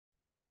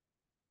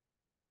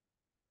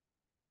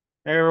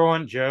Hey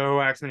everyone, Joe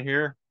Axman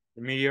here,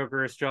 the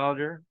mediocre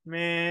astrologer.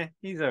 Meh,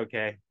 he's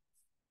okay.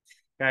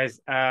 Guys,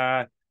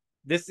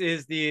 this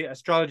is the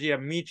Astrology of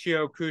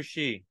Michio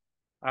Kushi.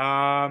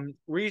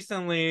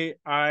 Recently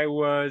I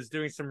was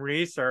doing some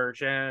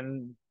research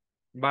and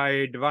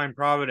by divine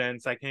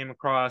providence, I came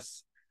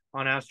across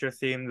on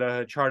AstroTheme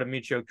the chart of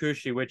Michio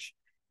Kushi, which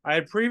I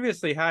had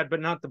previously had,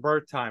 but not the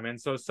birth time. And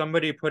so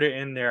somebody put it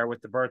in there with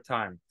the birth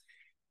time.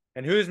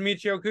 And who's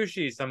Michio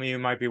Kushi? Some of you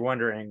might be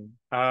wondering.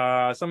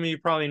 Some of you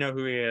probably know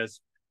who he is,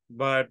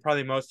 but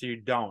probably most of you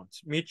don't.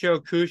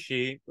 Michio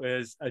Kushi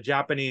is a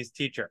Japanese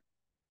teacher,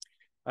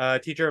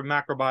 teacher of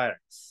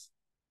macrobiotics.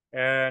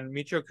 And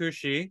Michio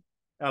Kushi,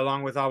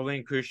 along with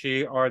Aveline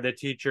Kushi, are the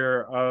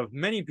teacher of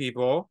many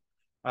people.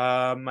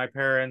 My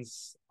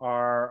parents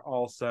are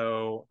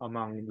also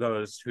among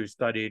those who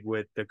studied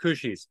with the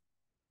Kushis.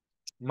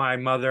 My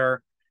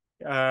mother,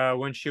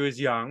 when she was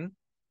young,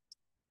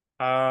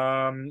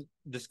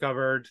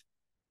 discovered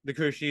the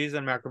Kushis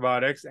and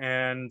macrobiotics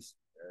and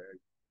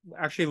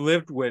actually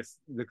lived with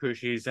the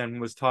Kushis and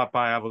was taught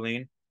by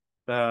Aveline,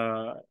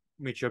 the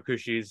Michio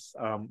Kushi's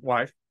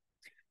wife.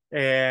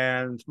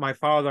 And my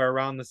father,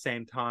 around the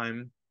same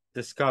time,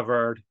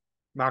 discovered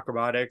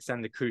macrobiotics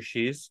and the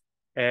Kushis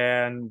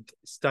and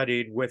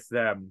studied with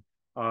them.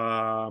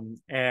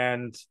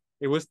 And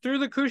it was through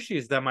the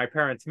Kushis that my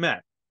parents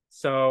met.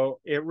 So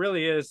it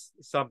really is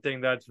something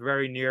that's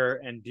very near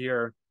and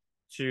dear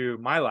to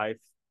my life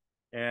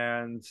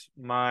and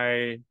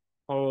my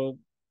whole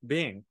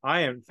being.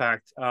 I, in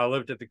fact,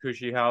 lived at the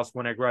Kushi house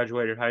when I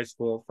graduated high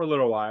school for a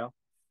little while,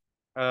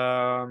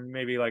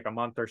 maybe like a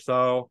month or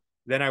so.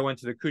 Then I went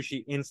to the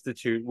Kushi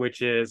Institute,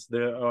 which is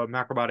the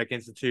macrobiotic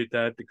institute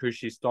that the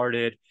Kushi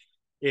started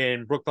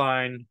in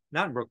Brookline,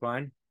 not in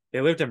Brookline.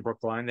 They lived in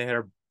Brookline. They had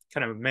a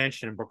kind of a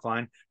mansion in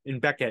Brookline. In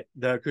Beckett,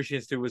 the Kushi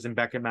Institute was in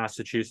Beckett,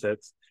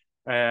 Massachusetts.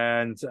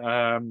 And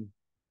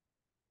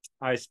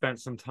I spent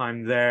some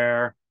time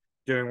there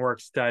doing work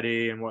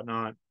study and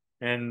whatnot.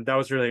 And that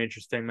was really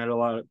interesting. Met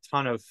a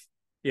ton of,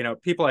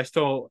 people I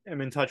still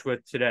am in touch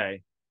with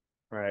today.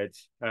 Right.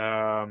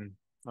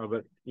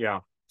 But yeah.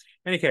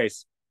 Any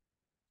case,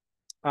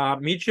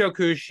 Michio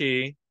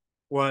Kushi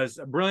was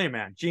a brilliant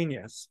man,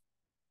 genius.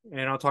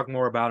 And I'll talk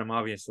more about him,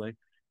 obviously.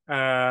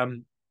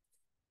 Um,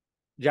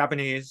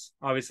 Japanese,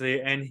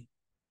 obviously. And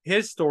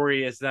his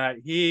story is that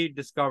he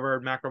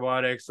discovered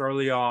macrobiotics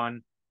early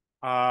on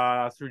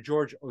through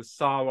George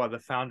Osawa, the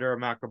founder of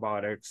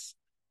macrobiotics.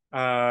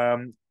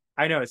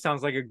 I know it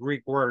sounds like a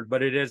Greek word,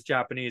 but it is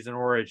Japanese in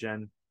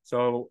origin.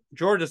 So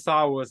George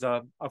Osawa was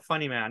a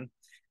funny man,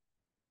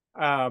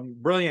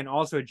 brilliant,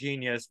 also a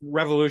genius,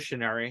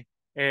 revolutionary,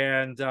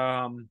 and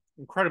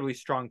incredibly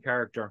strong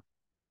character.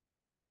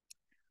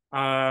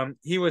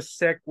 He was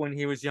sick when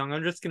he was young.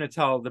 I'm just going to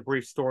tell the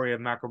brief story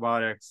of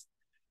macrobiotics.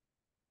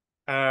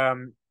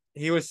 Um,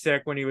 he was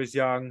sick when he was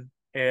young,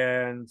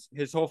 and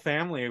his whole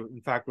family,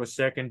 in fact, was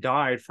sick and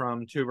died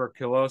from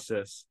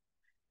tuberculosis.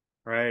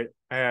 Right.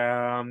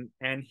 And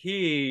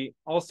he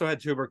also had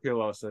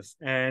tuberculosis,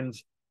 and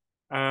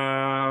he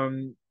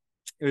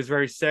was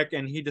very sick.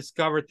 And he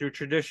discovered through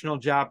traditional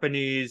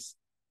Japanese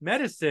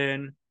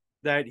medicine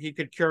that he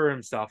could cure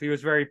himself. He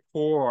was very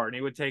poor, and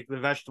he would take the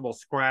vegetable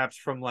scraps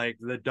from like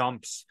the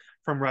dumps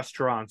from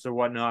restaurants or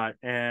whatnot,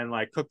 and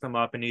like cook them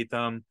up and eat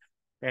them.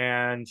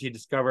 And he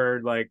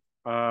discovered like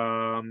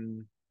I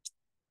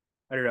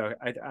don't know.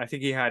 I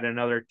think he had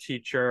another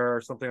teacher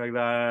or something like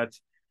that,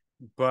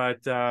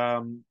 but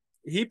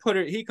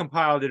he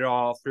compiled it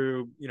all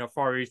through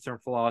Far Eastern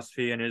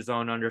philosophy and his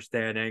own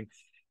understanding,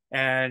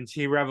 and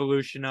he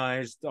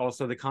revolutionized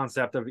also the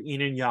concept of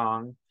yin and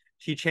yang.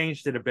 He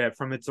changed it a bit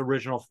from its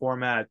original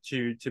format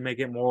to make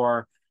it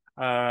more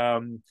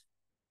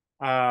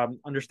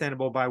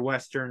understandable by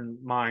Western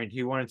mind.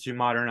 He wanted to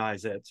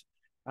modernize it,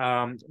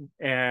 um,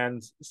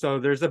 and so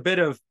there's a bit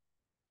of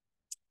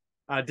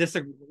uh,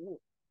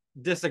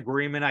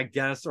 disagreement, I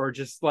guess, or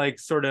just like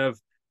sort of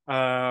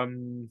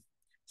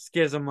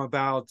schism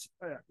about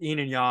yin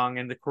and yang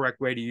and the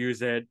correct way to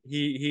use it.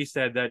 He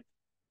said that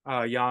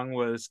yang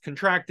was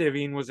contractive,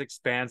 yin was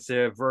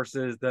expansive,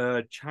 versus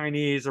the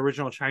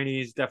original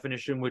Chinese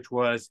definition, which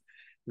was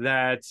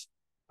that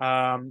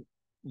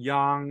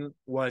yang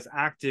was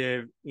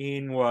active,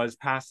 yin was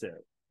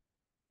passive,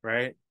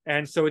 right?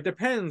 And so it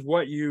depends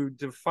what you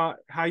define,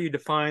 how you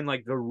define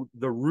like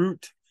the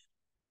root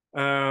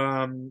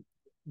um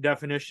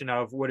definition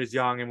of what is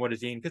yang and what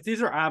is yin, because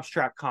these are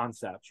abstract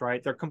concepts,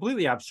 right? They're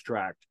completely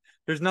abstract.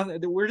 There's nothing,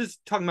 we're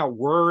just talking about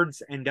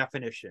words and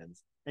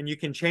definitions, and you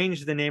can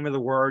change the name of the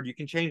word, you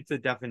can change the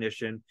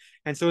definition,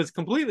 and so it's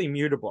completely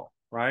mutable,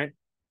 right?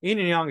 Yin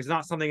and yang is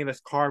not something that's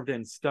carved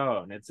in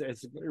stone.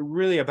 It's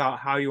really about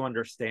how you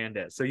understand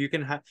it. So you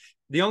can have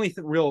the only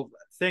real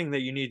thing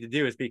that you need to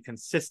do is be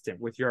consistent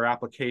with your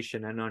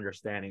application and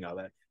understanding of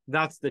it.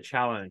 That's the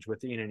challenge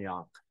with yin and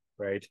yang,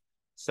 right?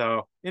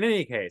 So in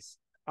any case,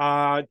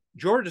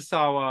 George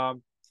Osawa,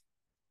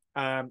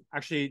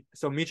 actually,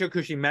 so Michio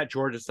Kushi met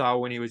George Osawa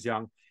when he was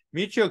young.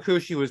 Michio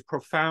Kushi was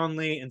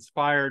profoundly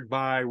inspired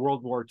by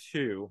World War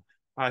II.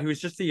 He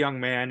was just a young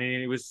man,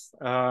 and he was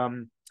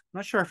I'm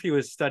not sure if he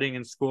was studying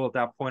in school at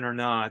that point or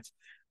not,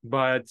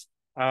 but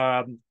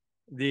um,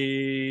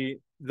 the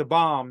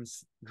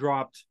bombs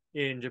dropped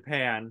in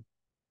Japan,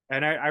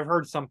 and I've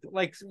heard something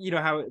like,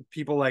 how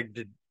people like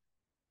did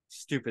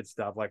stupid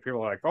stuff, like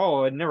people are like,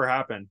 oh, it never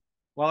happened.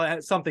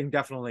 Well, something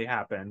definitely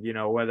happened,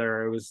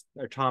 whether it was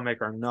atomic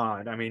or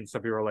not. I mean,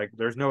 some people are like,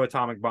 there's no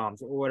atomic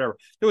bombs, or whatever.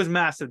 There was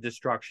massive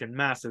destruction,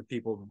 massive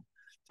people,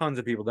 tons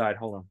of people died.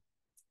 Hold on.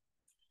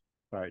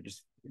 Sorry, it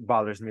just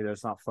bothers me that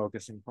it's not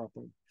focusing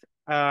properly.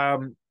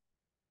 Um,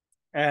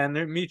 and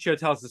Michio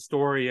tells the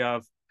story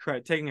of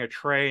taking a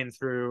train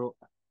through,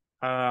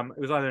 it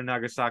was either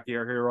Nagasaki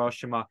or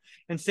Hiroshima,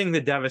 and seeing the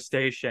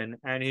devastation.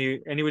 And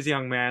he was a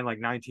young man, like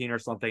 19 or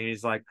something. And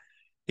he's like,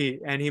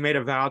 he made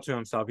a vow to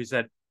himself. He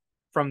said,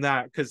 from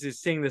that, because he's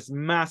seeing this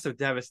massive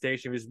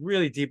devastation, he was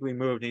really deeply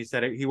moved, and he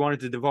said he wanted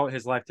to devote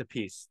his life to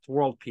peace, to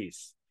world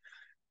peace.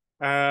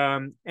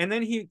 And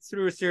then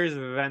through a series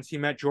of events, he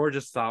met George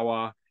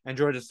Osawa, and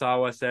George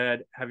Osawa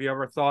said, have you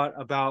ever thought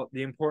about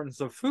the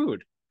importance of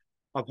food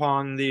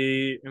upon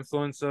the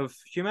influence of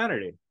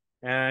humanity?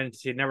 And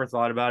he'd never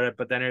thought about it,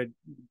 but then it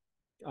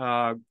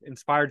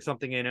inspired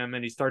something in him,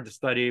 and he started to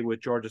study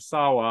with George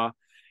Osawa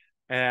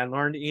and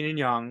learned yin and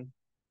yang,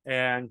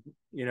 and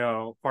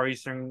Far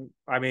Eastern.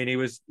 I mean, he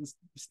was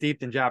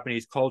steeped in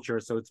Japanese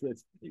culture, so it's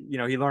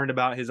he learned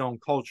about his own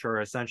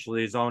culture,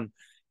 essentially his own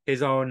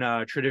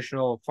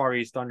traditional Far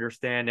East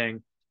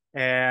understanding.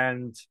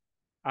 And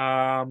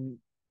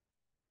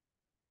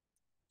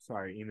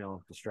sorry,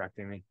 email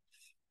distracting me.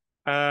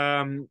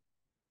 Then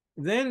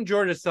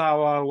George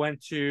Osawa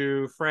went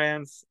to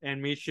France,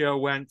 and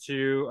Michio went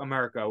to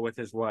America with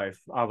his wife,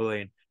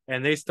 Aveline,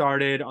 and they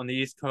started on the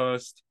East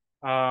Coast,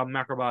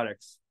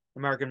 macrobiotics,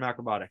 American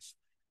macrobiotics.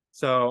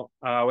 So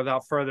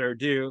without further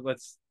ado,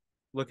 let's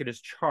look at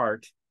his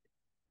chart.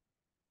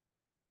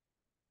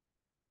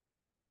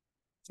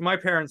 So my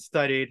parents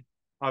studied,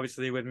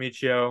 obviously, with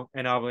Michio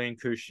and Aveline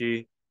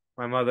Kushi.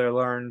 My mother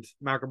learned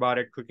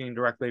macrobiotic cooking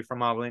directly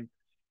from Aveline.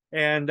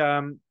 And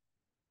I'm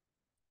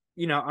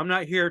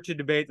not here to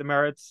debate the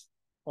merits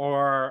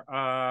or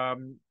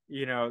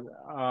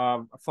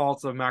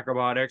faults of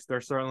macrobiotics.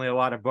 There's certainly a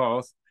lot of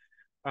both.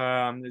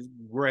 There's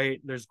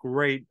great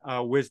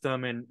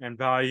wisdom and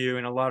value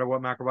in a lot of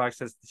what macrobiotics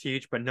has to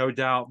teach, but no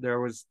doubt there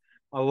was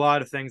a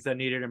lot of things that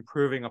needed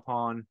improving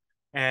upon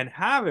and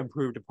have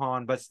improved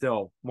upon, but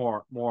still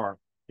more,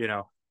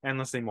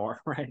 endlessly more,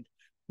 right?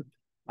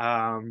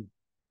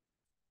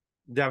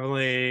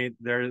 Definitely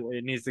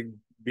it needs to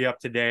be up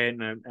to date,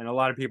 and a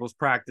lot of people's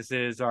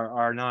practices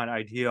are not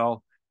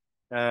ideal.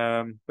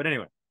 But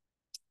anyway,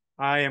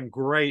 I am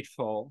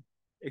grateful,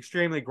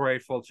 extremely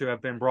grateful to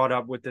have been brought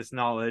up with this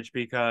knowledge,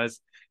 because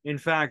in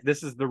fact,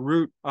 this is the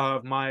root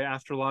of my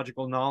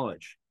astrological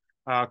knowledge,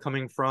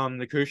 coming from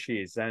the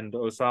Kushis and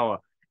Osawa.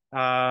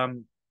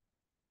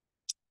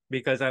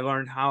 Because I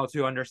learned how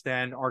to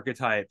understand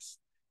archetypes.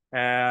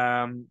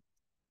 And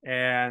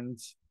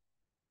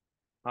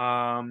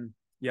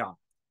yeah,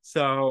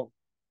 so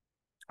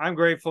I'm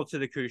grateful to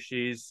the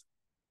Kushis.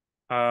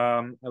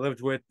 I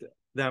lived with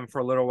them for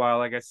a little while.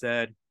 Like I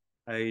said,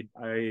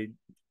 Aveline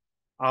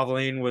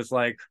was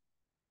like,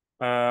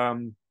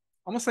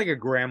 almost like a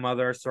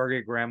grandmother,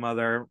 surrogate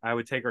grandmother. I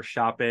would take her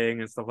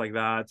shopping and stuff like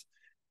that.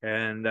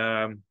 And,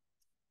 I'd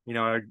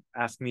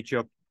ask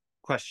Michio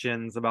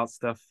questions about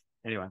stuff.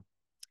 Anyway,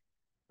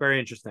 very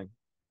interesting.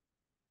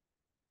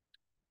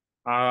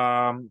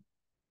 So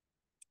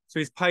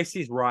he's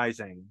Pisces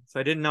rising. So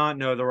I did not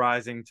know the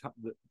rising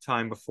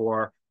time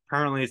before.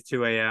 Apparently it's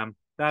 2 a.m.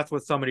 That's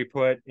what somebody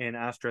put in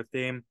Astro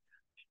Theme.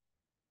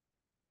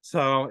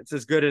 So it's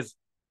as good as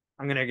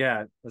I'm gonna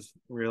get. It's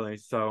really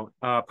so.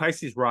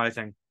 Pisces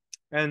rising,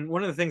 and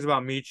one of the things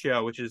about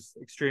Michio, which is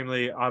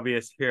extremely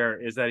obvious here,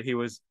 is that he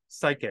was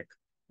psychic,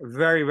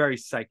 very, very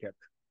psychic.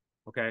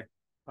 Okay,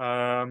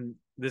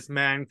 this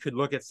man could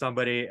look at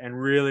somebody and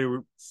really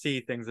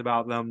see things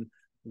about them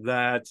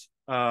that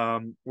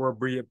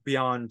were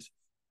beyond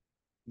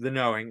the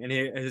knowing, and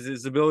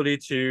his ability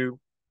to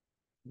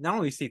not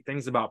only see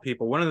things about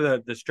people. One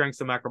of the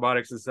strengths of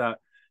macrobiotics is that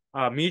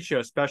Michio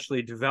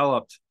especially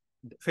developed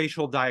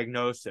facial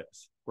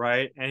diagnosis,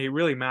 right? And he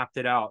really mapped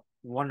it out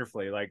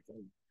wonderfully, like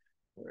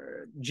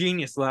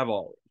genius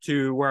level,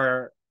 to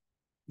where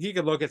he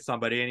could look at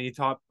somebody, and he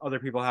taught other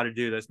people how to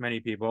do this, many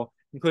people,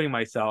 including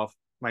myself,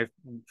 my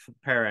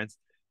parents,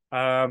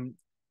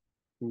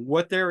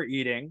 what they were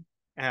eating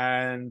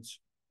and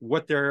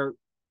what their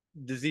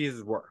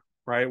diseases were,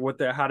 right?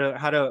 How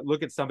to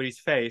look at somebody's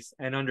face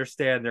and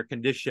understand their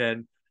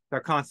condition,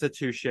 their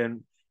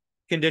constitution.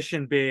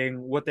 Condition being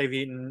what they've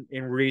eaten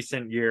in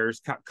recent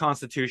years,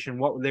 constitution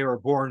what they were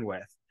born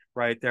with,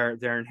 right?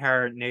 Their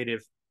inherent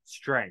native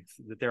strength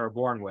that they were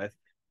born with,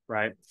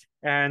 right?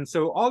 And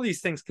so all these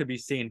things could be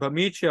seen, but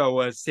Michio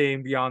was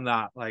seeing beyond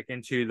that, like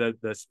into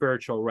the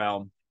spiritual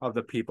realm of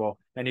the people,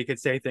 and he could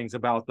say things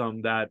about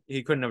them that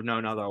he couldn't have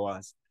known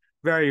otherwise.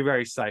 Very,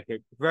 very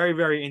psychic, very,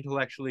 very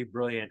intellectually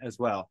brilliant as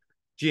well,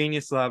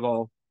 genius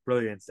level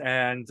brilliance.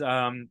 And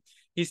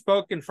he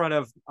spoke in front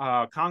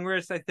of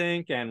Congress, I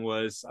think, and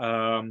was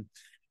uh,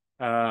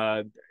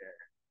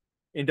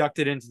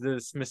 inducted into the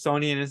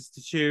Smithsonian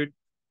Institute.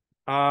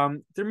 There are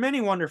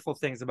many wonderful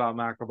things about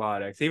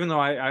macrobiotics, even though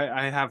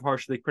I have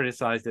harshly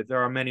criticized it.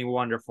 There are many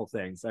wonderful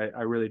things.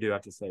 I really do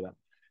have to say that.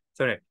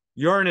 So anyway,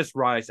 Uranus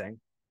rising,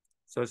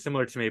 so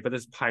similar to me, but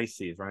this is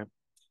Pisces, right?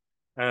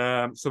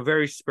 So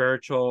very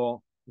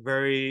spiritual,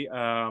 very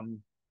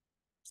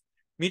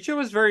Michio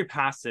was very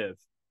passive,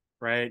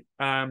 right?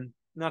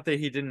 Not that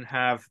he didn't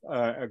have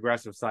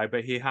aggressive side,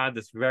 but he had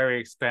this very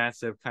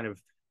expansive kind of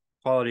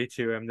quality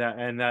to him that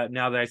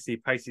now that I see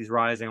Pisces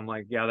rising, I'm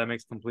like, yeah, that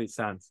makes complete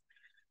sense.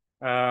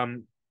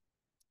 Um,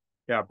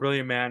 yeah,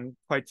 brilliant man,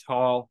 quite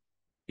tall.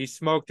 He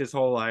smoked his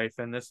whole life,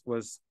 and this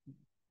was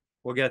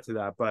we'll get to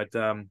that, but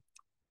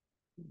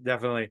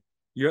definitely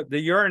the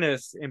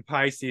Uranus in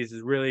Pisces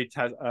is really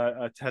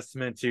a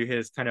testament to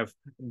his kind of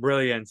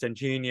brilliance and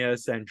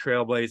genius and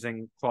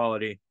trailblazing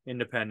quality,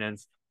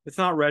 independence. It's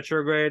not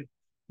retrograde,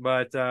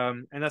 but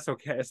and that's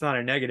okay. It's not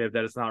a negative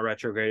that it's not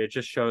retrograde. It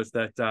just shows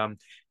that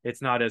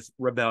it's not as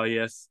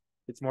rebellious.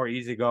 It's more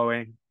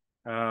easygoing.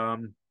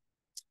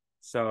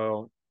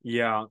 So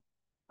yeah.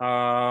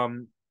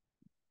 Um,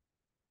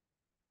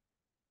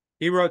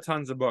 he wrote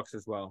tons of books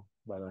as well,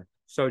 by the way.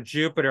 So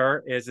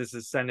Jupiter is his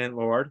ascendant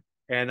lord,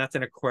 and that's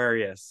an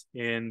Aquarius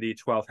in the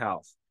 12th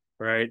house,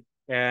 right?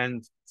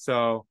 And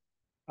so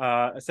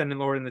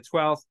ascendant lord in the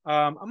 12th,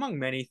 among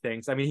many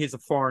things. I mean, he's a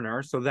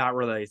foreigner, so that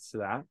relates to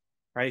that,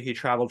 right? He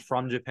traveled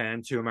from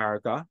Japan to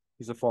America.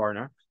 He's a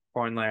foreigner,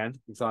 foreign land,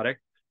 exotic.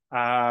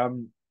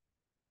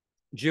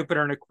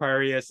 Jupiter in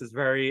Aquarius is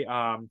very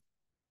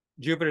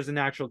Jupiter's a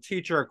natural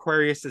teacher.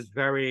 Aquarius is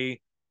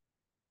very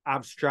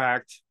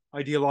abstract,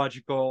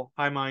 ideological,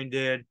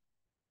 high-minded,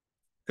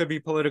 could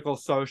be political,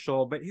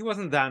 social, but he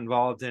wasn't that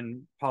involved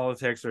in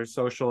politics or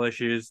social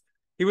issues.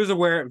 He was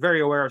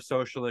very aware of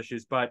social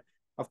issues, but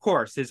of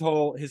course, his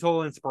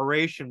whole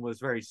inspiration was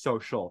very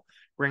social,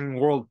 bringing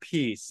world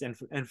peace. And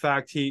in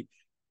fact, he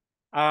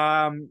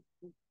wanted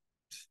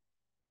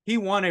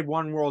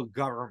one world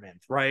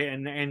government, right?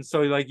 And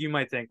so like you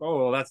might think,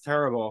 oh, well, that's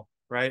terrible,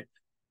 right?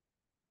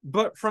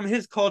 But from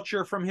his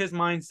culture, from his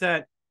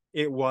mindset,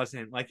 it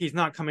wasn't. Like he's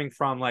not coming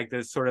from like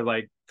this sort of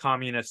like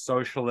communist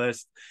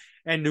socialist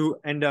and new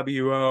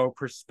NWO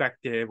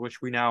perspective,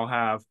 which we now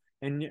have.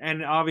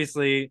 And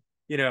obviously,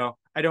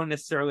 I don't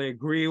necessarily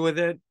agree with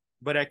it,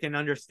 but I can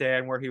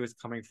understand where he was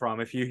coming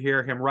from. If you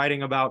hear him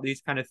writing about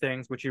these kind of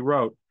things, which he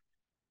wrote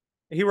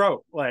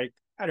like,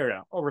 I don't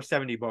know, over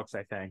 70 books,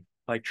 I think,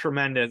 like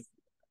tremendous.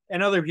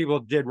 And other people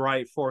did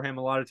write for him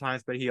a lot of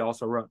times, but he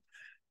also wrote.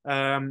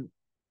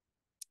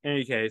 In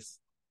any case,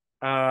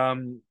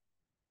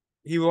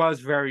 he was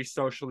very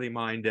socially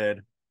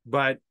minded,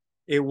 but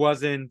it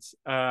wasn't.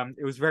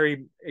 It was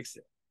very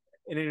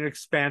in an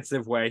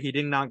expansive way. He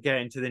did not get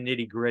into the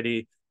nitty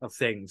gritty of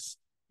things.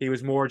 He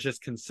was more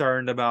just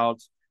concerned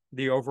about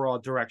the overall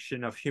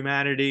direction of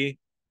humanity,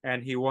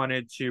 and he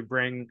wanted to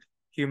bring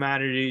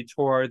humanity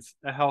towards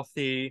a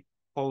healthy,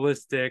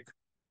 holistic,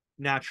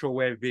 natural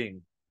way of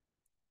being.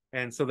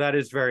 And so that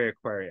is very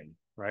Aquarian,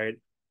 right?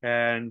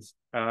 And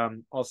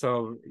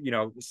also,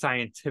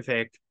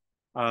 scientific,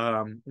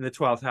 in the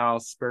 12th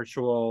house,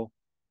 spiritual,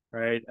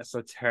 right?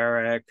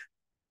 Esoteric,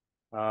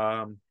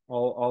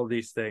 all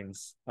these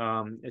things.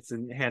 It's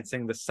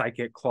enhancing the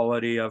psychic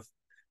quality of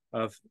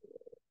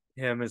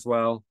him as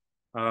well.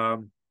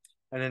 And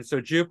then so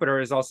Jupiter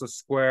is also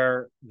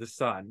square the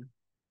sun,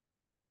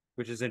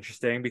 which is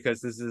interesting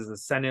because this is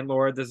ascendant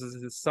lord, this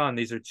is his sun.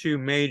 These are two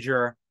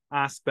major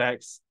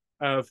aspects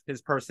of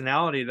his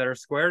personality that are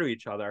square to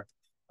each other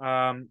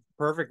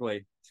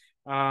perfectly.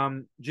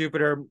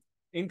 Jupiter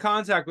in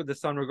contact with the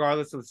sun,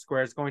 regardless of the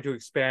square, is going to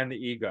expand the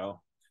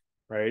ego,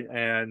 right?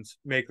 And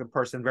make the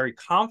person very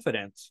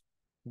confident,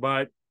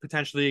 but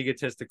potentially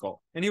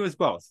egotistical. And he was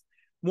both.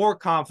 More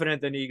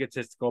confident than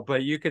egotistical,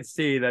 but you could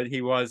see that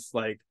he was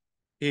like,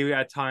 he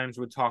at times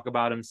would talk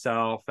about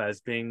himself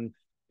as being,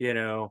 I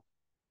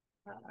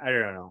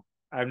don't know.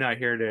 I'm not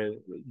here to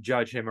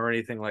judge him or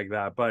anything like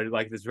that, but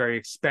like this very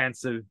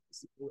expansive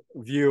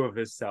view of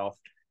himself,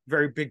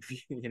 very big view,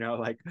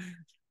 like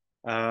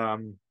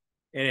in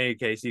any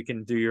case, you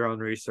can do your own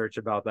research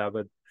about that.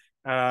 But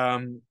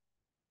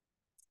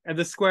and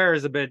the square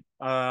is a bit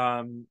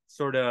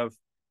sort of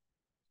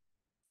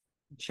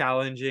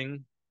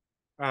challenging.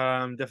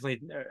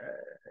 Definitely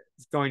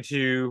it's going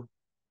to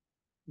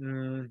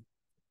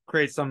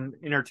create some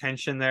inner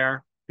tension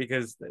there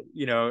because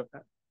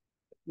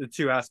the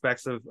two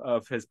aspects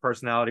of his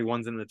personality,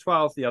 one's in the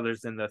 12th, the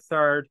other's in the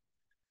 3rd,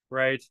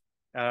 right?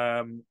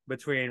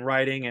 Between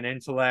writing and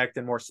intellect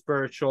and more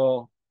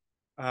spiritual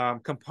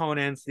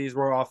components, these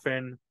were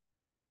often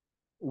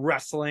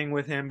wrestling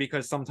with him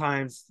because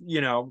sometimes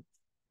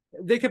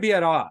they could be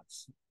at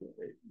odds,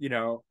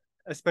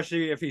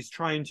 especially if he's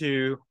trying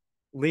to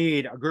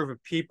lead a group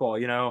of people.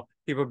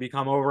 People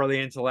become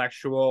overly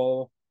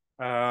intellectual,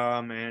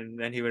 and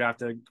then he would have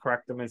to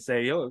correct them and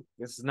say, "Look,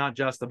 this is not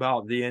just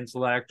about the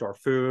intellect or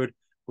food.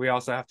 We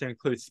also have to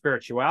include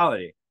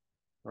spirituality,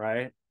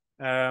 right?"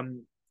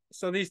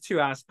 So these two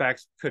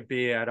aspects could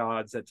be at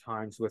odds at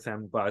times with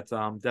him, but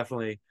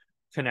definitely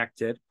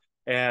connected.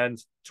 And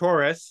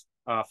Taurus,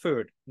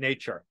 food,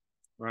 nature,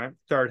 right?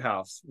 Third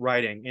house,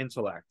 writing,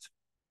 intellect.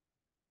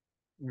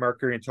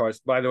 Mercury and Taurus.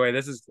 By the way,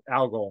 this is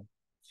algal.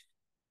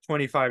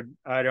 25.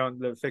 I don't.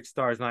 The fixed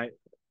star is not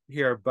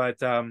here, but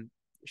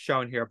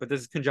shown here. But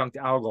this is conjunct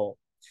algal.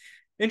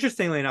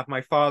 Interestingly enough,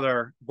 my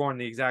father born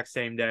the exact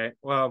same day.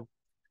 Well,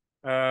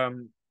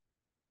 um,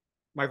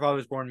 my father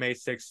was born May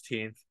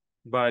 16th,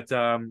 but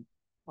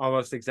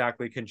almost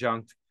exactly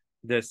conjunct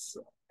this.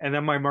 And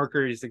then my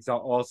Mercury is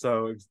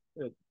also,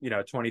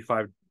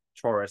 25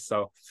 Taurus.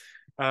 So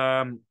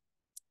um,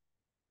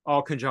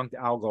 all conjunct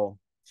algal.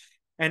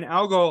 And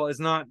algal is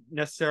not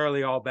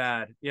necessarily all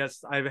bad.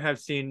 Yes, I have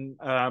seen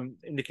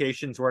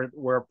indications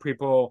where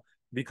people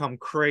become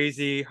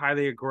crazy,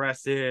 highly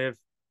aggressive,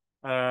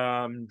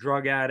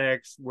 drug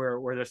addicts,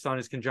 where their sun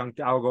is conjunct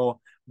algal,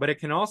 but it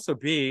can also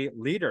be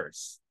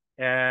leaders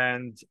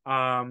and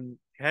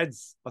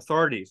heads,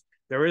 authorities.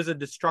 There is a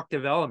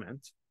destructive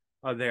element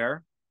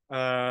there.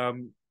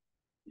 Obviously,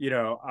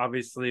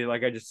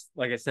 like I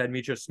said,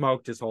 Michio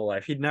smoked his whole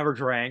life. He'd never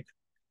drank,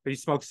 but he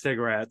smoked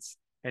cigarettes,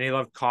 and he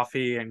loved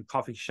coffee and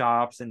coffee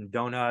shops and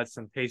donuts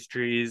and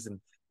pastries and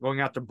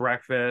going out to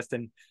breakfast.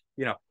 And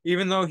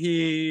even though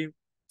he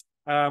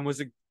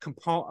was a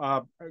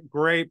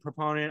great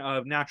proponent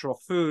of natural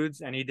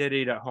foods, and he did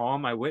eat at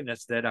home. I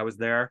witnessed it. I was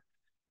there.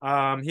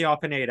 He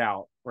often ate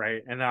out,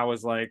 right? And that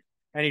was like,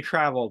 and he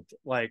traveled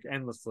like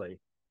endlessly.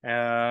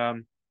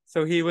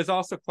 So he was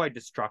also quite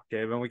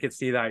destructive, and we could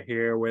see that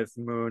here with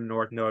Moon,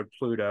 North Node,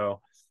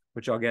 Pluto,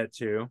 which I'll get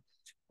to.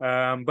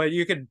 But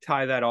you could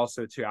tie that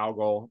also to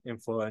algal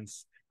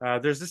influence.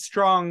 There's a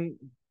strong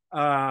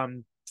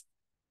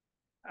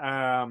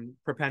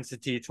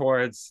propensity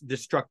towards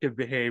destructive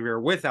behavior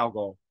with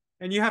algal,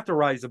 and you have to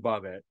rise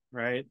above it,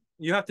 right?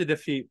 You have to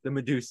defeat the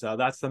Medusa.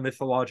 That's the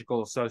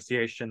mythological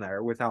association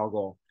there with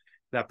algal,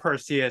 that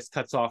Perseus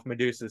cuts off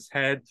Medusa's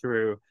head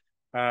through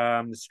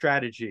the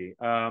strategy.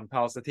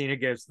 Pallas Athena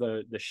gives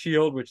the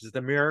shield, which is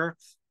the mirror,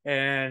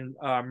 and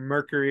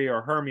Mercury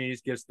or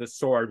Hermes gives the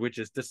sword, which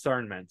is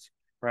discernment,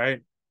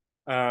 right?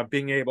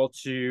 Being able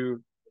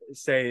to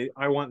say,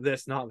 I want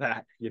this, not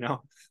that,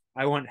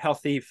 I want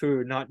healthy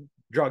food, not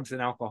drugs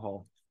and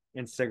alcohol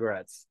and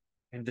cigarettes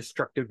and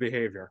destructive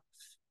behavior.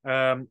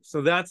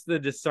 So that's the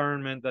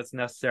discernment that's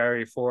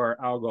necessary for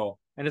algal.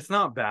 And it's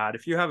not bad.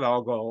 If you have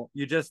algal,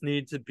 you just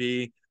need to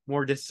be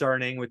more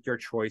discerning with your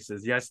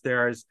choices. Yes,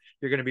 you're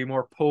going to be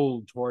more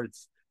pulled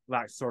towards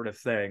that sort of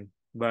thing.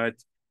 But,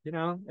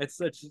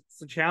 it's a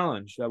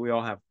challenge that we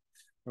all have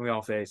and we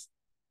all face.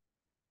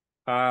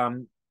 Now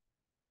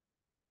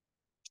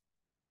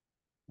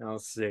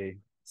let's see.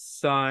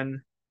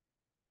 Sun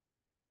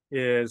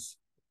is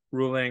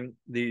ruling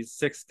the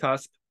sixth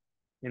cusp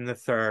in the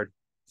third.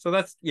 So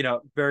that's,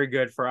 very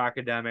good for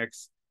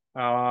academics,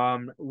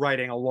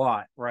 writing a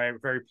lot, right?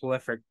 Very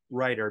prolific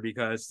writer,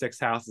 because sixth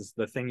house is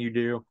the thing you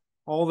do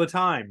all the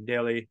time,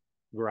 daily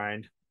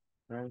grind,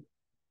 right?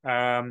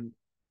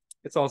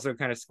 It's also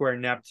kind of square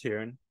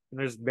Neptune. And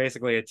there's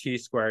basically a T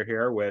square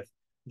here with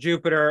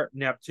Jupiter,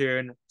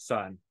 Neptune,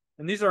 Sun.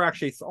 And these are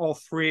actually all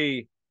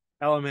three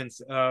elements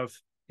of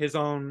his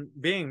own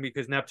being,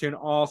 because Neptune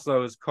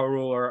also is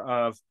co-ruler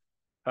of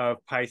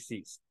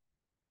Pisces,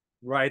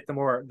 right? The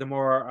more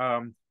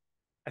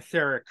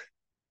etheric,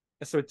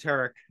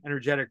 esoteric,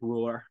 energetic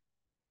ruler.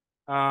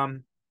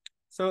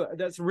 So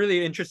that's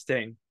really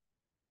interesting.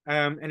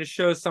 And it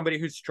shows somebody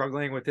who's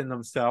struggling within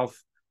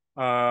themselves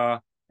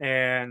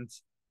and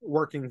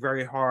working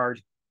very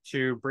hard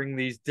to bring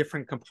these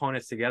different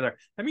components together.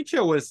 And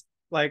Michio was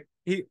like,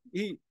 he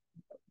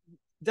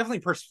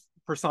definitely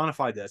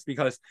personified this,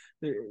 because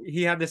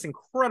he had this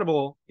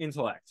incredible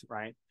intellect,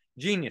 right?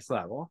 Genius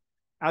level.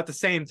 At the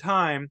same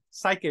time,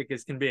 psychic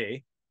as can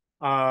be.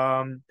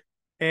 And,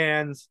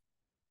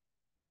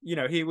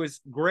 he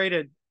was great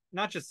at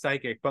not just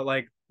psychic, but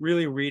like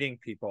really reading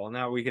people.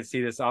 Now we can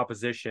see this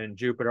opposition,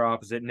 Jupiter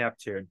opposite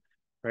Neptune,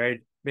 right?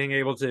 Being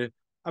able to,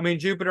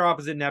 Jupiter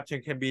opposite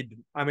Neptune can be,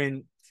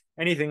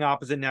 anything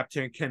opposite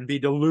Neptune can be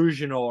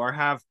delusional or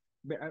have,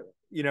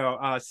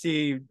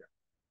 see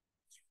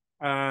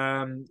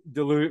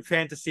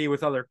fantasy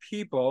with other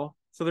people.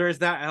 So there is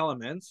that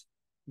element.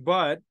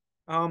 But,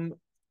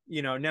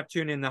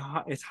 Neptune in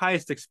its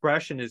highest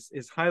expression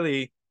is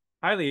highly,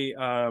 highly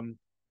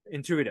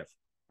intuitive,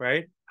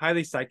 right?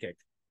 Highly psychic.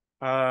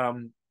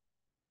 And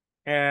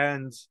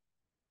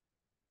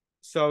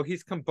so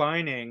he's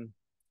combining,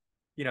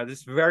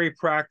 this very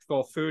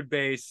practical,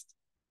 food-based,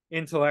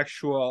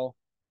 intellectual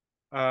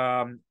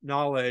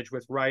knowledge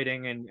with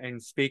writing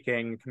and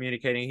speaking,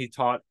 communicating.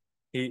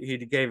 He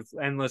gave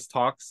endless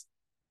talks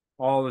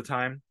all the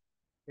time,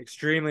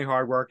 extremely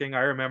hardworking.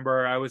 I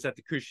remember I was at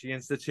the Kushi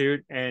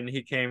Institute, and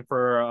he came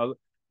for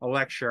a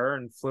lecture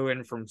and flew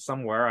in from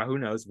somewhere, who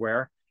knows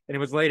where, and it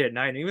was late at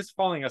night, and he was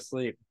falling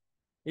asleep.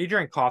 He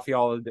drank coffee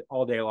all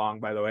day long,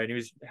 by the way, and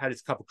he had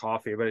his cup of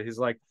coffee, but he's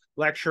like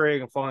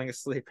lecturing and falling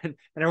asleep, and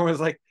everyone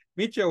was like,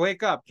 Michio,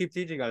 wake up, keep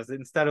teaching us,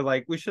 instead of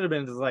like, we should have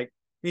been just like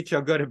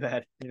Michio, go to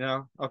bed,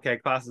 okay,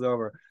 class is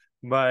over.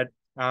 But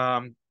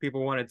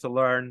people wanted to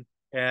learn,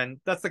 and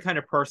that's the kind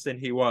of person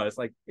he was,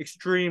 like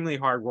extremely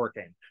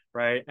hardworking,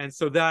 right? And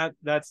so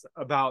that's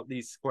about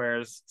these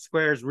squares.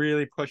 Squares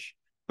really push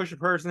a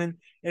person,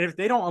 and if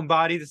they don't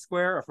embody the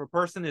square, if a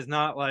person is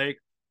not like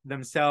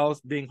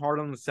themselves, being hard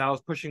on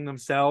themselves, pushing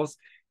themselves,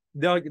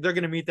 they're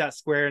going to meet that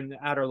square in the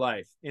outer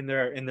life, in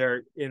their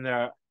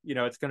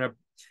it's going to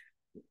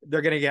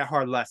they're going to get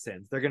hard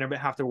lessons. They're going to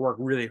have to work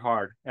really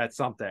hard at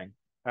something.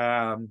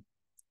 Um,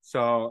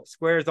 so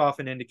squares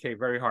often indicate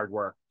very hard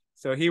work.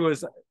 So he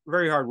was a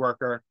very hard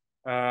worker.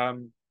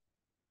 Um,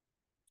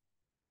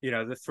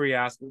 the three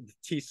aspects, the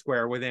T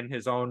square within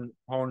his own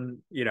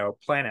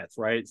planets,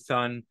 right?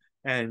 Sun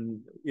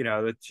and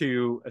the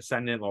two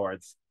ascendant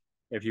lords,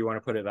 if you want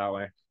to put it that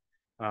way,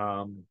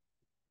 um,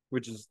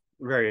 which is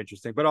very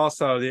interesting. But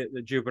also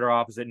the Jupiter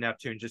opposite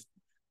Neptune, just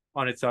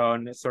on its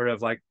own, sort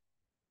of like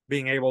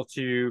being able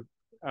to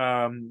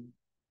um,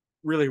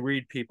 really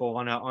read people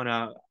on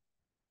a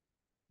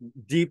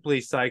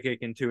deeply psychic,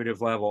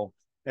 intuitive level,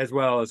 as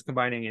well as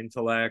combining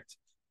intellect.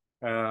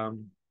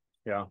 Um,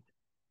 yeah,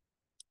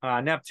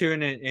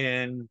 Neptune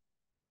in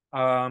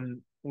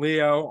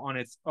Leo on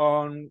its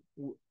own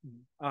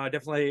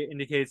definitely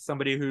indicates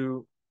somebody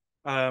who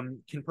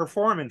can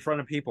perform in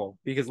front of people,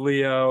 because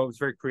Leo is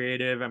very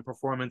creative and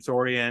performance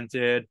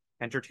oriented,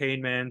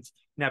 entertainment.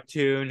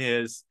 Neptune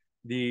is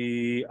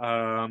the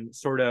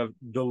sort of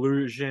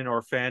delusion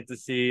or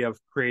fantasy of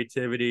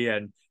creativity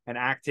and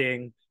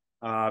acting,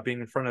 being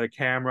in front of the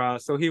camera.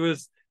 So he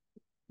was,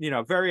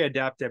 very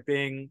adept at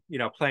being,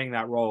 playing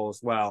that role as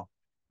well,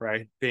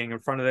 right? Being in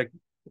front of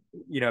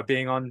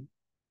being on,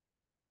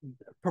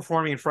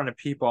 performing in front of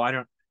people.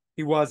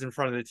 He was in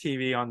front of the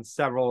TV on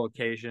several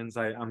occasions.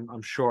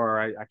 I'm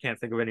sure. I can't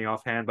think of any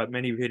offhand, but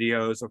many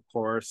videos, of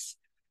course,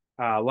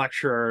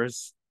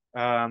 lectures,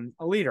 a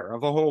leader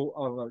of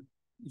a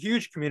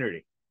huge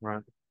community,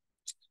 right?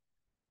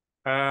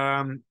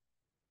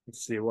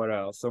 Let's see what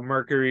else. So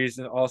Mercury's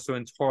also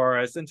in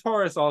Taurus, and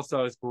Taurus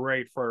also is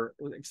great for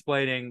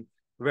explaining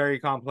very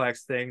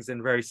complex things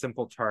in very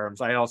simple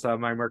terms. I also have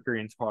my Mercury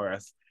in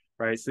Taurus,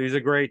 right? So he's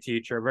a great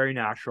teacher, very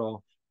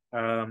natural,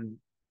 um,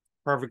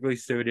 perfectly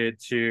suited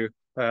to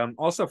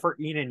also for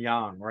yin and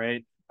yang,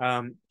 right?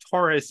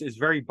 Taurus is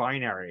very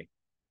binary.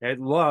 It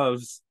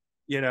loves,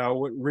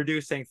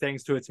 reducing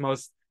things to its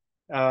most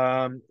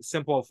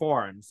simple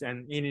forms,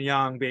 and yin and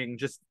yang being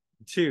just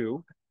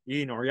two,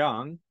 yin or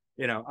yang.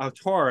 A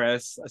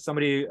Taurus,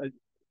 somebody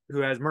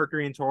who has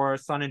Mercury in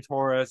Taurus, Sun in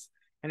Taurus,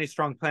 any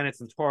strong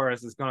planets in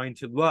Taurus is going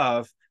to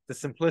love the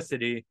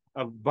simplicity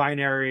of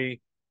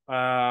binary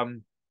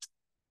um,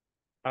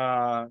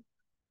 uh,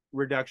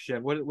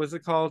 reduction. What was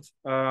it called?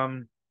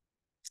 There's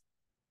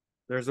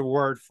a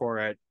word for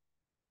it.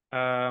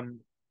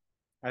 Um,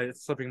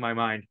 it's slipping my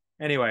mind.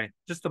 Anyway,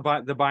 just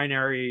the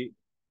binary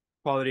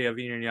quality of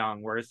yin and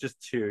yang, where it's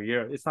just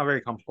two. It's not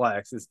very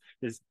complex. Is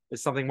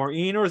something more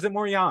yin, or is it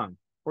more yang,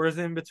 or is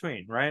it in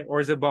between, right? Or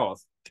is it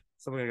both?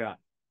 Something like that.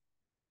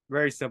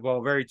 Very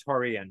simple, very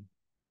Taurian.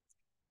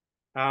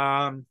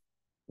 Let's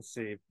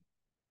see.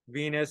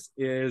 Venus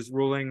is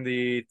ruling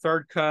the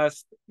third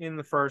cusp in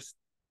the first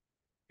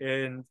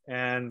in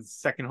and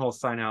second whole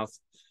sign house.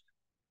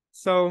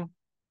 So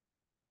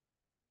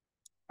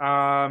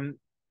um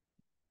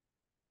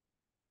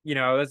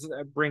that's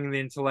bringing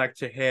the intellect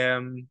to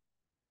him,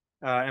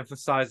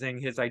 emphasizing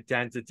his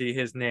identity,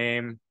 his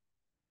name,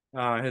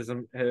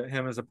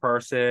 him as a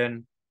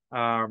person,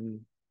 um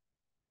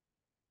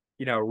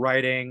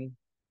writing.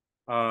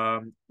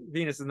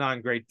 Venus is not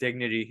in great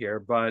dignity here,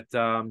 but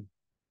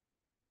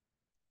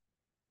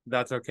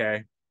that's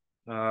okay.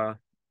 uh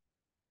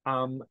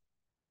um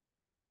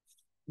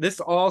this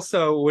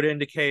also would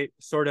indicate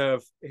sort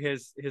of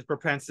his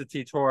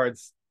propensity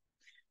towards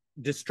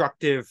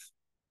destructive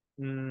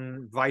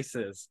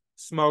vices,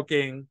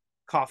 smoking,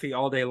 coffee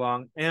all day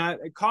long. And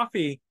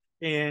coffee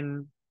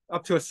in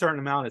up to a certain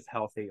amount is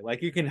healthy.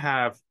 Like, you can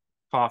have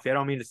coffee. I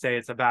don't mean to say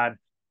it's a bad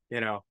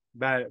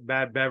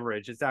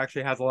beverage. It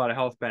actually has a lot of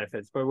health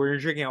benefits. But when you're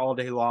drinking it all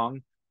day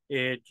long,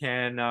 it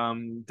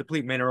can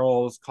deplete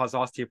minerals, cause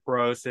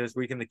osteoporosis,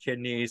 weaken the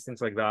kidneys,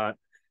 things like that.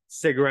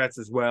 Cigarettes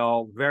as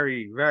well,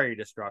 very, very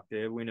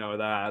destructive. We know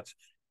that.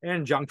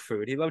 And junk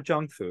food. He loved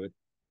junk food,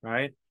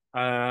 right?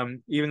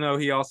 Even though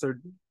he also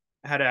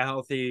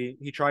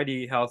he tried to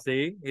eat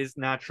healthy, his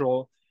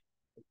natural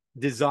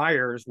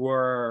desires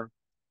were,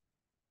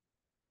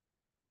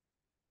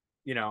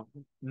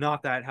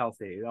 not that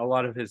healthy. A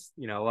lot of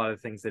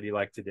things that he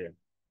liked to do.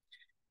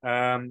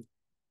 Um,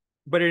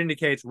 but it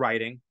indicates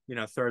writing,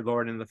 third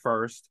lord in the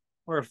first,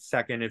 or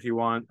second if you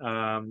want.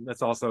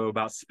 That's also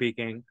about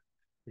speaking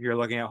if you're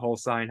looking at whole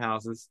sign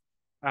houses.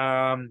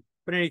 But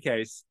in any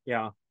case,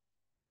 yeah.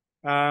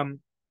 Um,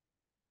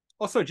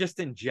 Also, just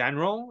in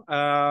general,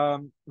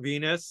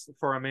 Venus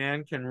for a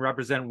man can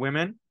represent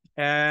women,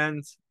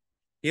 and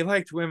he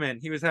liked women.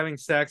 He was having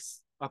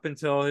sex up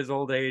until his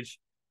old age,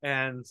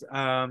 and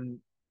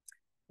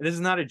this is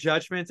not a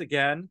judgment.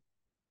 Again,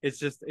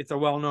 it's a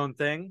well-known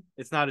thing.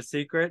 It's not a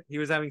secret. He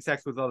was having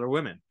sex with other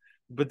women,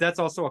 but that's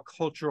also a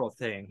cultural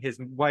thing. His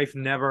wife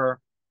knew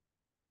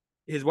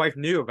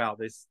about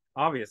this,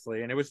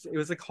 obviously, and it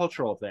was a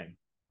cultural thing,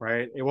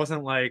 right? It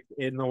wasn't like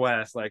in the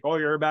West, like, oh,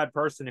 you're a bad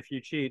person if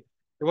you cheat.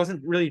 It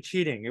wasn't really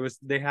cheating. It was,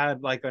 they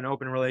had like an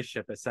open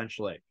relationship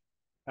essentially.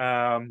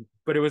 But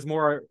it was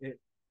more,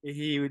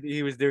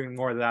 he was doing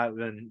more of that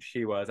than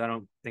she was. I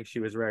don't think she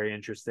was very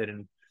interested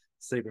in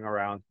sleeping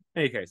around.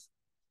 In any case,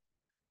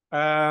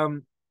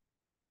 um,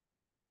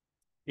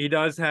 he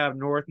does have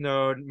North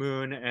Node,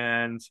 Moon,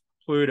 and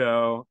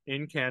Pluto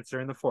in Cancer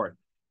in the fourth.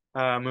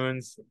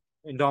 Moon's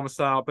in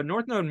domicile, but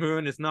North Node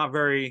Moon is not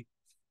very.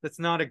 That's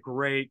not a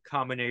great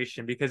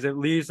combination because it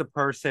leaves a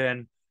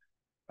person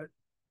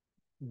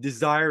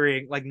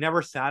desiring, like,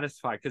 never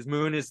satisfied, because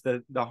Moon is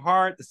the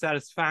heart, the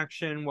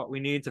satisfaction, what we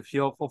need to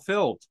feel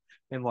fulfilled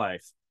in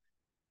life.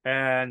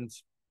 And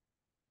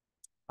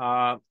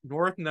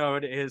North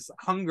Node is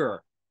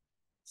hunger.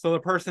 So the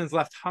person's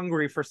left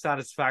hungry for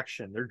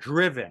satisfaction. They're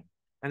driven.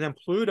 And then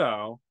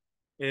Pluto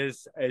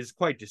is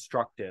quite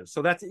destructive.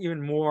 So that's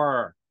even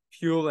more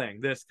fueling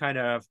this kind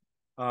of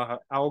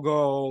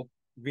algo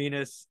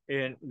Venus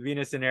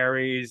in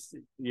Aries,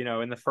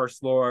 in the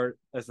first lord,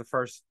 as the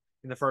first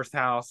in the first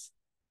house,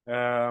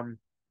 um,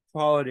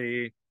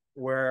 quality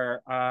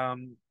where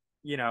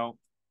you know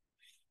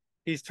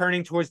he's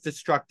turning towards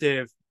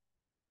destructive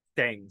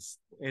things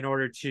in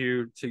order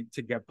to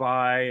get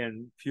by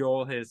and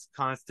fuel his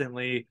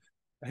constantly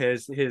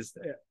his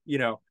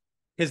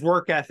his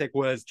work ethic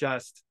was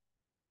just,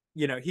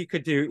 he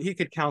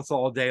could counsel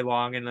all day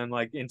long and then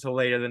like until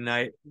late of the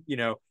night,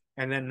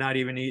 and then not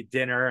even eat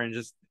dinner and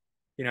just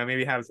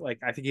maybe have, like,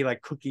 I think he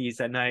like cookies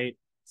at night,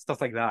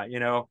 stuff like that,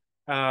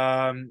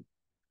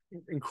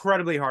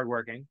 incredibly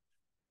hardworking,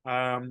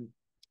 um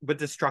but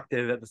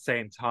destructive at the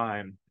same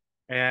time.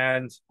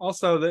 And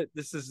also that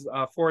this is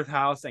fourth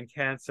house and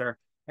Cancer,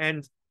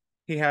 and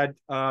he had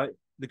the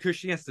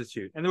Kushi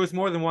Institute, and there was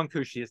more than one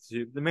Kushi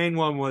Institute. The main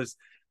one was,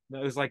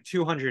 it was like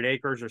 200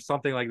 acres or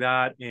something like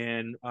that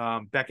in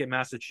Beckett,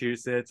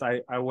 Massachusetts.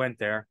 I went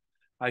there.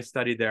 I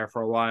studied there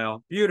for a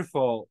while.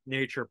 Beautiful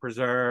nature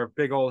preserve,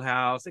 big old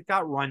house. It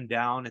got run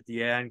down at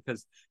the end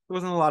because there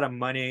wasn't a lot of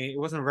money. It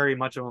wasn't very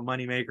much of a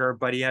money maker,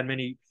 but he had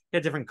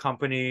different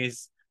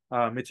companies.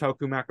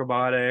 Mitoku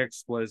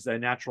Macrobiotics was a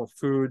natural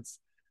foods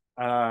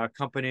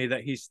company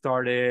that he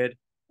started,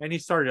 and he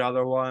started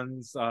other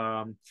ones.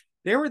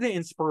 They were the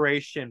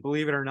inspiration,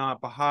 believe it or not,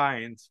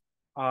 behind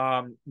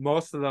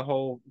most of the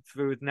whole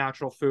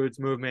natural foods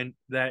movement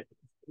that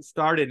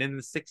started in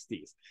the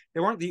 60s. They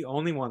weren't the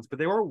only ones, but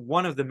they were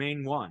one of the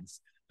main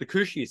ones, the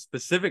Kushis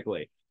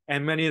specifically,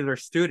 and many of their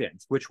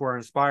students, which were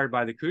inspired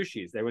by the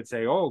Kushis. They would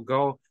say, oh,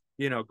 go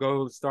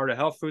start a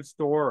health food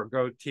store, or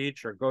go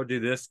teach, or go do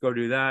this, go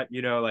do that.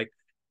 Like,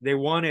 they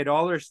wanted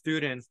all their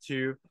students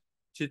to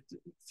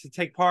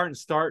take part and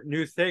start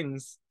new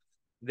things.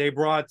 They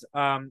brought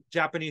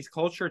Japanese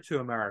culture to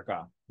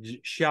America,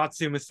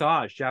 shiatsu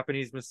massage,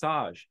 Japanese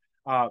massage,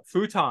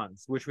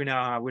 futons, which we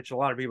now have, which a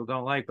lot of people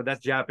don't like, but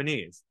that's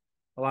Japanese.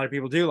 A lot of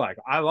people do like.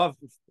 I love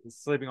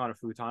sleeping on a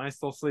futon. I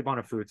still sleep on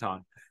a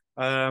futon.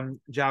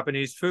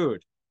 Japanese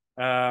food,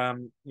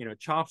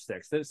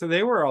 chopsticks. So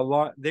they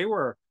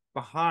were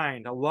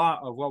behind a lot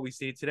of what we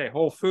see today.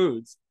 Whole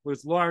Foods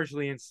was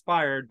largely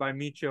inspired by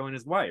Michio and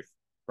his wife,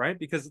 right?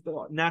 Because of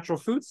the natural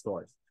food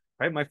stores,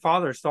 right? My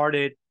father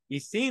started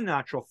Easine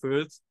Natural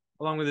Foods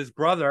along with his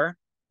brother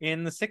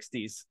in the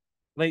 60s,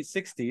 late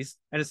 60s,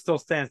 and it still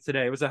stands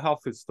today. It was a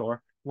health food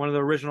store, one of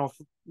the original,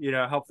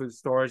 health food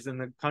stores in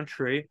the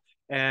country,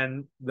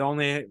 and the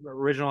only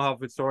original health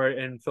food store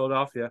in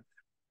Philadelphia.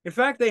 In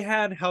fact, they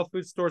had health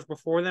food stores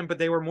before them, but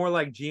they were more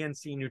like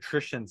GNC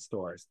nutrition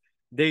stores.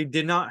 They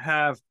did not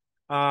have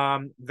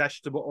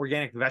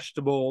organic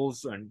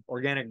vegetables and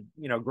organic,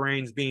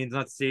 grains, beans,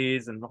 nuts,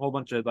 seeds, and a whole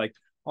bunch of like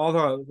all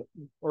the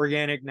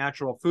organic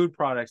natural food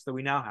products that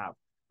we now have,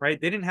 right?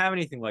 They didn't have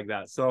anything like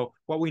that. So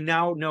what we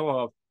now know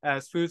of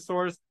as food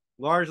stores,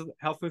 large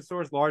health food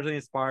stores, largely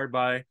inspired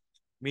by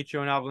Michio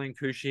and Aveline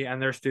Kushi and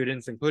their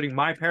students, including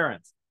my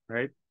parents,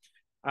 right?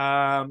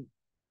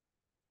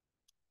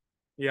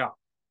 Yeah.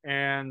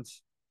 And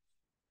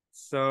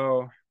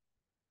so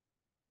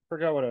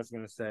forgot what I was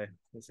going to say.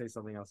 Let's say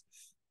something else.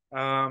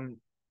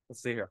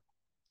 Let's see here.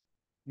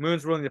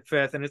 Moon's ruling the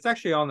fifth, and it's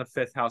actually on the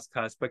fifth house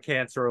cusp, but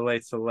Cancer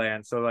relates to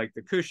land. So like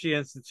the Kushi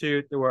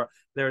Institute, there were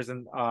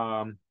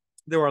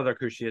other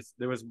Kushis.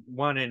 There was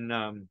one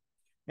in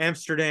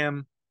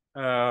Amsterdam.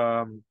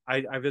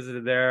 I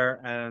visited there,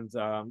 and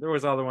there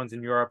was other ones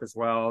in Europe as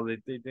well. They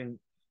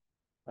didn't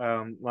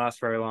last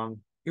very long.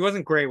 He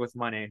wasn't great with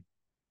money.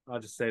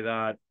 I'll just say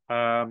that.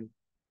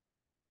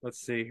 Let's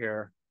see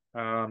here.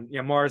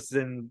 Yeah, Mars is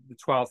in the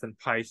 12th in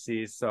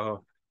Pisces,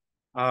 so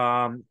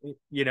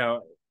you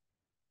know,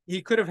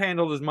 he could have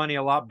handled his money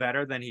a lot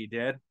better than he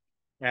did.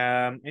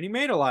 And he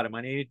made a lot of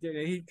money.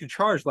 He could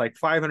charge like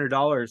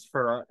 $500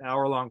 for an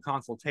hour-long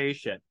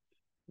consultation.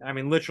 I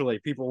mean, literally,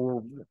 people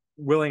were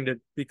willing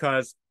to,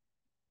 because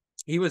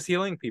he was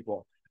healing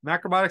people.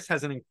 Macrobiotics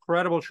has an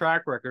incredible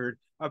track record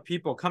of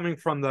people coming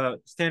from the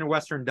standard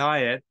Western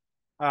diet,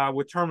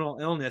 with terminal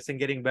illness and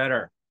getting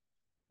better.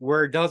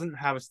 Where it doesn't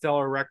have a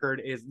stellar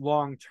record is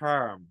long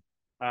term.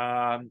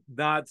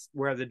 That's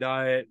where the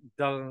diet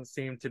doesn't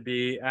seem to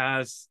be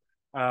as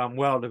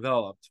well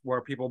developed,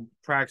 where people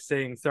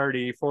practicing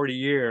 30, 40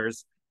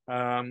 years,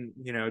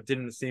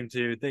 didn't seem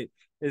to,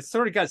 it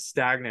sort of got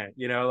stagnant,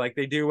 like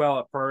they do well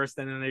at first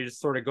and then they just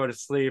sort of go to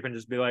sleep and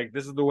just be like,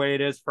 this is the way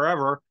it is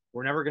forever.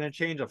 We're never going to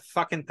change a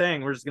fucking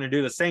thing. We're just going to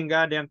do the same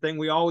goddamn thing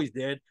we always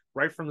did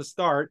right from the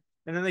start.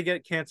 And then they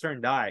get cancer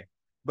and die.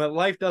 But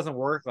life doesn't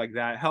work like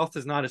that. Health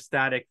is not a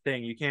static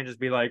thing. You can't just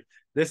be like,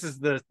 this is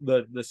the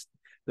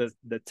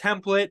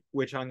template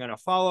which I'm going to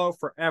follow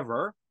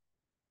forever.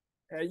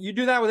 You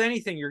do that with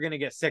anything, you're going to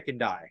get sick and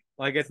die.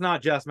 Like, it's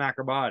not just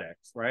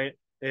macrobiotics, right?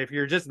 If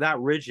you're just that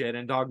rigid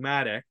and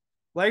dogmatic,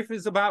 life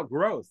is about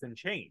growth and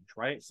change,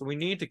 right? So we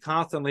need to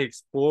constantly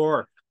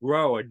explore,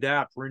 grow,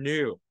 adapt,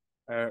 renew,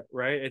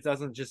 right? It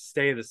doesn't just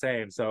stay the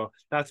same. So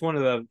that's one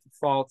of the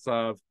faults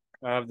of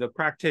the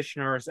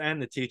practitioners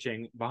and the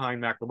teaching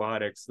behind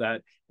macrobiotics,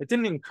 that it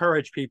didn't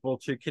encourage people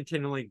to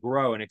continually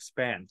grow and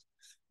expand.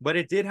 But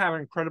it did have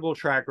an incredible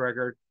track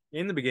record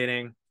in the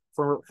beginning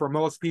for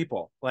most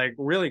people, like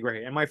really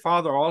great. And my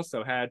father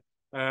also had,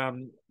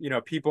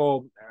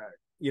 people,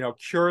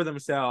 cure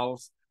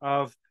themselves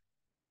of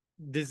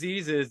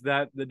diseases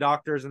that the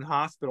doctors and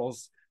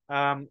hospitals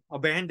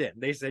abandoned.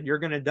 They said, you're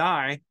going to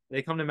die.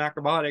 They come to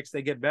macrobiotics,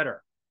 they get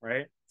better,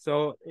 right?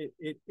 So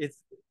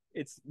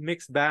it's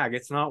mixed bag.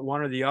 It's not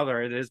one or the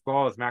other. It is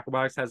both.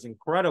 Macrobiotics has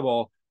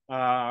incredible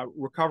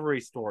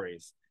recovery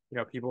stories.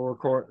 People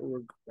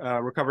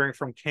recovering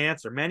from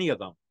cancer, many of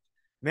them,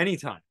 many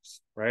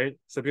times, right?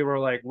 So people are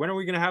like, when are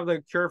we going to have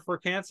the cure for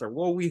cancer?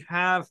 Well, we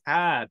have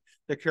had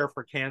the cure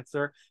for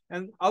cancer,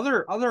 and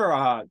other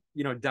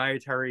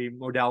dietary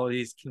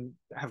modalities can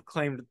have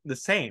claimed the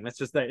same. It's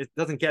just that it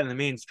doesn't get in the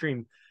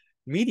mainstream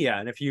media.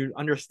 And if you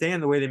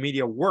understand the way the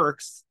media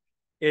works,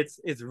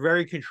 it's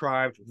very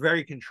contrived,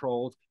 very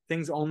controlled.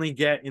 Things only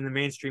get in the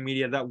mainstream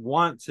media that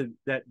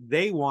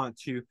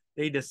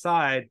they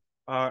decide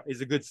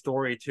is a good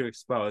story to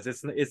expose.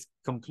 It's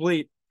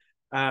completely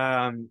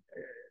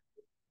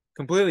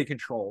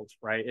controlled,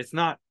 right? It's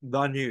not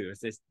the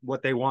news. It's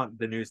what they want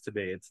the news to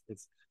be.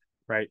 It's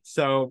right.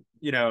 So,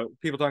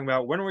 people talking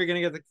about, when are we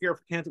going to get the cure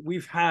for cancer?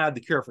 We've had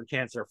the cure for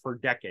cancer for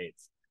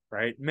decades,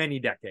 right? Many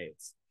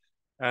decades.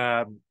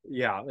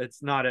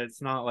 It's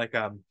not like,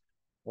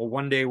 well,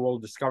 one day we'll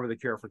discover the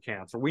cure for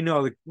cancer. We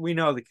know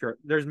the cure.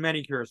 There's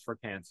many cures for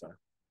cancer,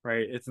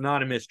 right? It's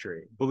not a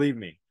mystery. Believe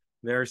me.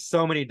 There's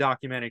so many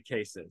documented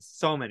cases,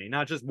 so many,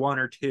 not just one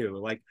or two,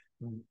 like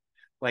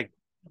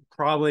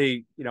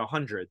probably,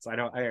 hundreds.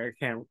 I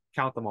can't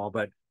count them all,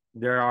 but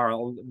there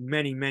are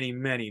many, many,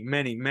 many,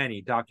 many,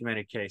 many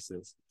documented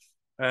cases.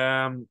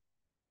 In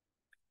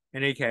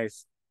any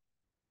case,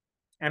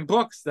 and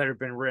books that have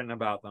been written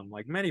about them,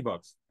 like many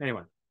books.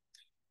 Anyway,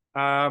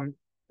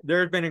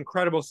 there have been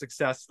incredible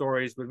success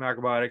stories with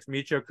macrobiotics.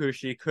 Michio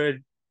Kushi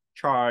could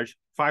charge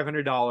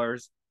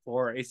 $500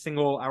 for a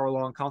single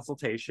hour-long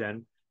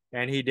consultation,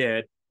 and he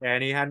did.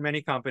 And he had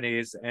many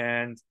companies,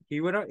 and he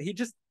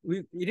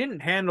didn't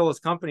handle his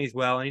companies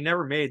well, and he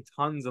never made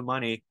tons of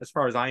money, as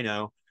far as I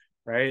know,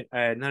 right?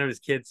 None of his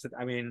kids.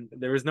 I mean,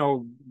 there was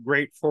no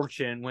great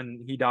fortune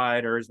when he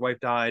died or his wife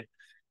died,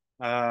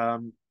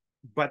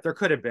 but there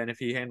could have been if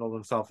he handled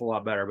himself a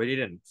lot better, but he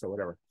didn't. So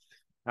whatever.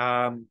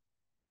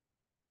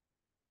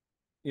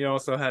 He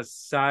also has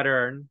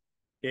Saturn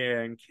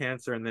in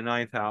Cancer in the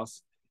ninth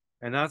house,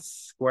 and that's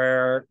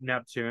square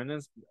Neptune.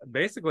 It's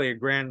basically a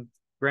grand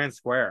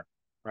square,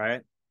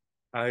 right?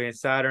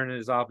 Saturn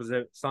is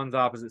Sun's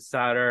opposite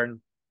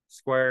Saturn,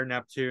 square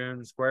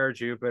Neptune, square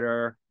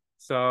Jupiter.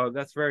 So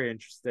that's very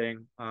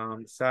interesting.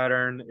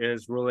 Saturn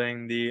is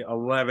ruling the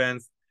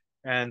 11th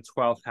and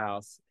 12th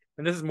house.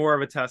 And this is more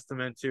of a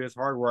testament to his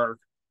hard work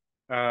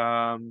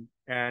and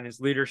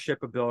his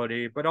leadership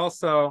ability, but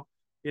also,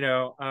 he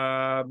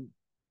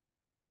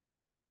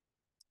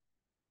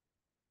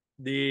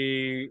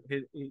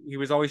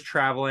was always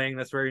traveling.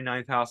 That's very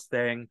ninth house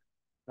thing.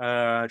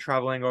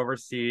 Traveling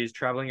overseas,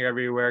 traveling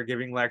everywhere,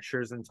 giving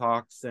lectures and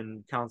talks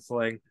and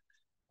counseling.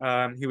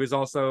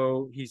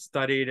 He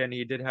studied, and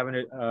he did have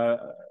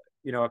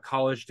a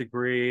college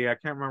degree. I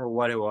can't remember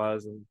what it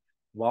was, in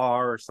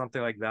law or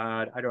something like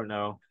that. I don't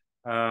know.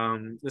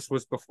 This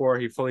was before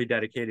he fully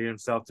dedicated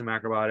himself to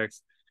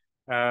macrobiotics.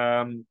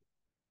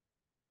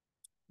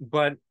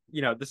 But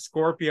the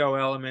Scorpio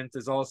element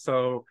is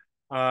also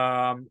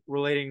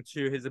relating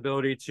to his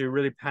ability to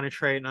really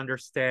penetrate and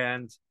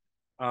understand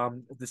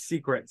the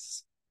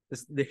secrets,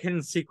 the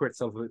hidden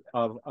secrets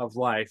of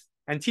life,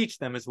 and teach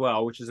them as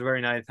well, which is a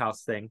very ninth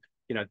house thing.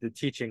 The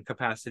teaching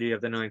capacity of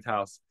the ninth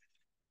house,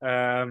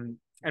 and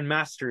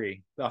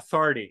mastery, the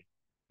authority.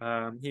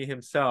 He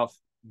himself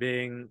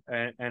being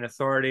an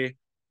authority,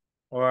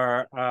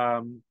 or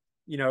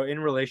in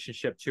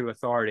relationship to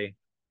authority.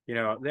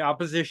 The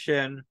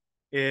opposition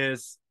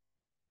is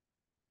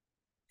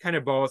kind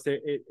of both.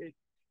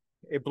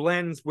 It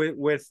blends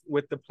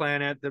with the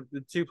planet.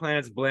 The two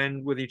planets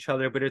blend with each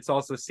other, but it's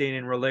also seen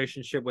in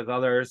relationship with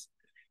others.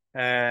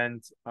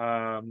 And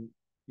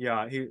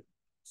yeah,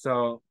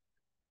 so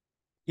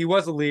he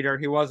was a leader,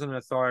 he was an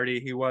authority,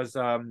 he was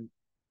of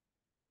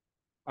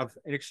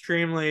an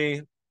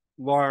extremely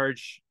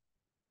large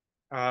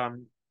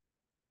um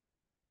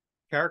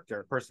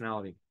character,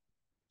 personality,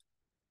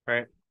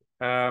 right?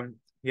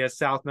 He has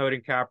South Node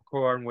in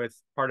Capricorn with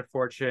part of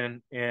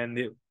fortune and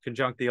the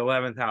conjunct the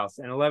 11th house.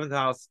 And 11th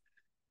house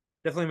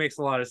definitely makes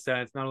a lot of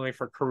sense, not only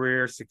for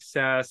career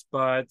success,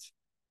 but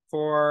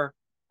for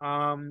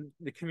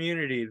the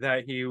community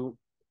that he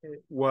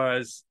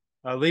was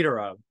a leader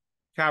of.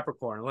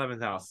 Capricorn,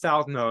 11th house,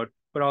 South Node,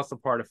 but also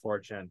part of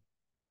fortune,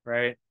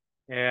 right?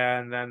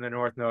 And then the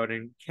North Node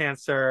in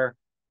Cancer,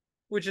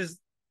 which is,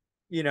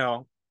 you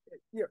know,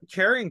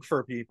 caring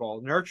for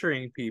people,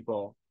 nurturing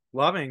people,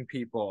 loving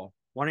people,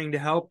 wanting to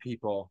help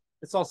people.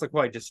 It's also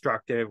quite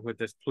destructive with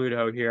this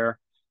Pluto here,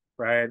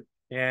 right?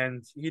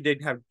 And he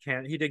did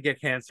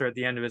get cancer at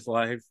the end of his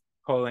life,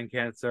 colon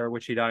cancer,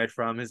 which he died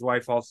from. His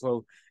wife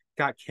also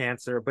got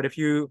cancer. But if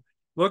you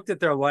looked at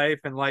their life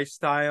and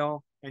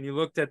lifestyle and you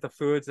looked at the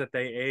foods that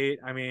they ate,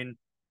 I mean,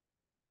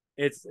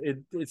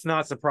 it's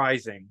not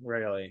surprising,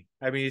 really.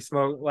 I mean, he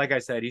smoked, like I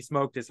said, he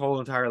smoked his whole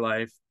entire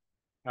life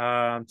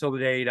till the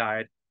day he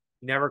died.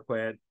 Never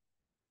quit.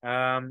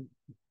 Um,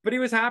 but he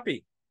was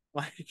happy.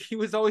 Like he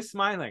was always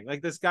smiling.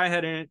 Like this guy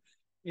had an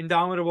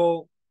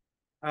indomitable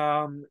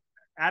um,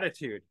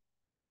 attitude.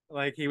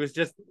 Like he was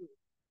just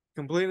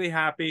completely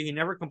happy. He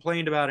never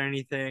complained about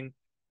anything,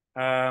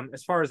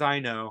 as far as I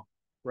know.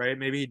 Right?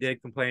 Maybe he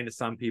did complain to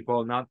some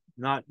people, not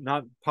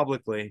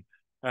publicly.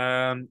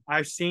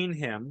 I've seen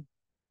him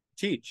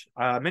teach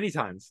many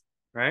times,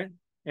 right?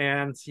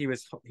 And he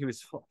was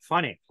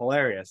funny,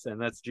 hilarious, and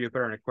that's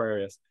Jupiter and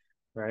Aquarius,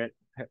 right?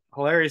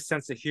 Hilarious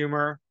sense of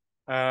humor,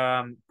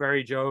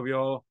 very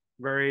jovial,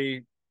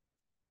 very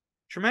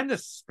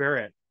tremendous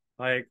spirit.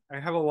 Like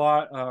I have a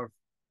lot of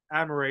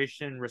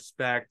admiration,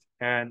 respect,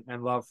 and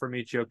love for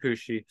Michio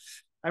Kushi.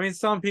 I mean,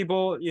 some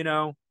people,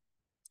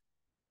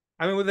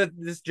 I mean, with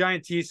this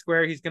giant T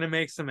square, he's going to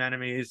make some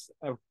enemies,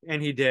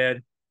 and he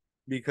did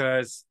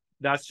because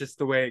that's just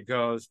the way it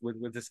goes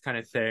with this kind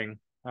of thing.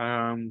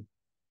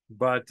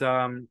 But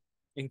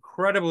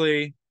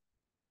incredibly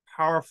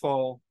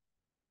powerful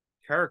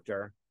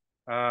character.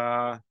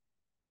 Uh,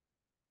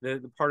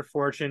 the part of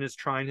fortune is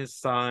trying his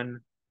son.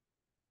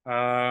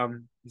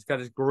 He's got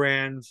his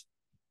grand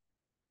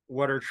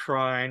water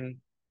trine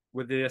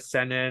with the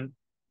ascendant.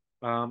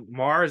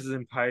 Mars is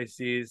in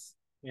Pisces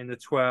in the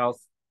 12th.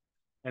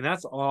 And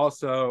that's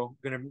also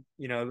going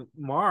to,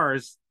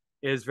 Mars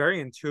is very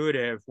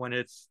intuitive when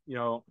it's,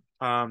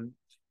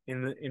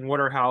 in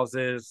water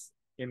houses,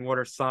 in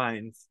water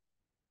signs.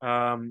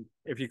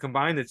 If you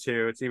combine the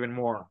two, it's even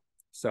more.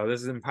 So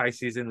this is in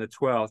Pisces in the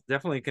 12th.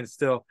 Definitely can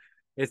still,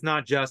 it's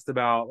not just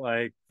about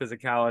like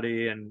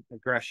physicality and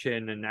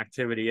aggression and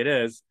activity. It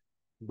is,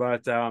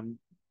 but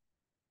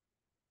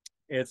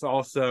it's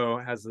also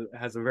has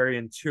a very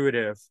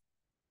intuitive,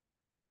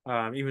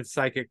 even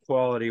psychic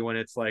quality when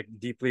it's like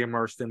deeply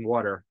immersed in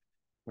water,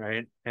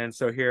 right? And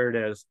so here it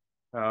is,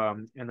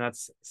 and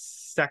that's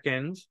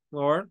second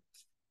Lord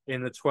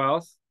in the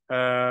 12th.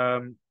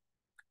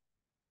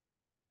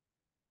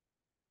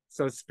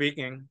 So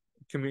speaking,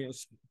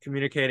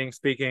 communicating,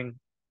 speaking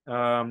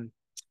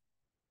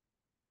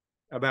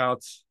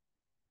about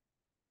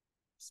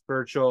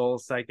spiritual,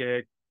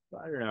 psychic,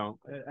 I don't know,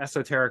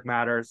 esoteric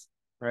matters,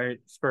 right?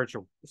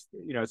 Spiritual,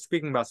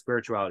 speaking about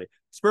spirituality,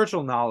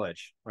 spiritual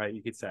knowledge, right?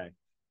 You could say,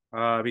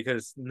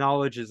 because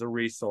knowledge is a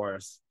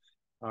resource.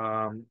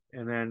 And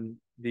then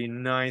the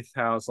ninth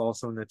house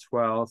also in the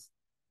 12th,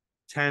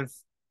 10th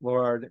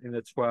Lord in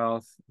the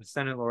 12th,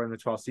 Ascendant Lord in the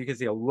 12th. So you can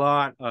see a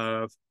lot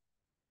of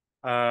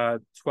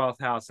 12th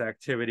house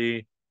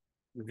activity.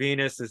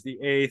 Venus is the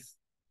eighth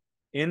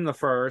in the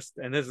first,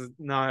 and this is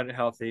not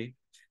healthy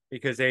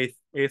because eighth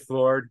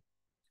Lord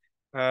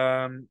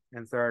and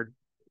third,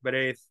 but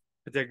eighth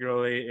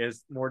particularly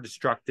is more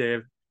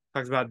destructive.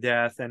 Talks about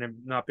death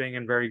and not being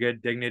in very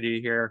good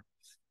dignity here.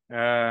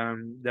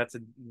 That's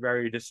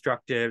very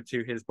destructive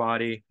to his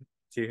body,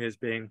 to his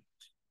being.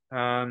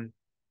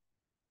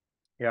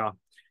 Yeah.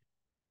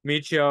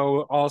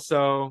 Michio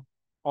also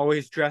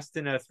always dressed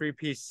in a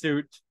three-piece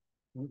suit,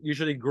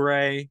 usually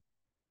gray.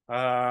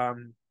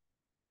 Um,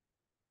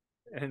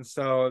 and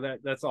so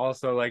that's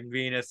also like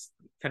Venus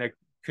kind of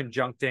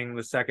conjuncting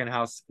the second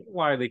house,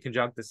 widely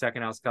conjunct the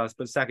second house cusp,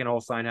 but second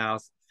whole sign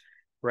house,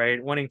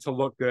 right? Wanting to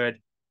look good.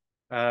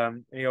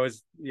 He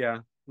always, yeah,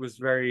 was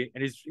very,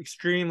 and he's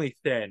extremely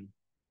thin,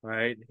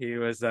 right? He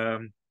was,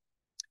 kind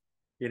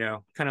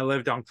of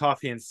lived on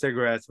coffee and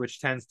cigarettes, which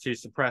tends to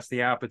suppress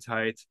the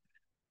appetite.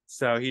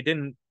 So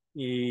when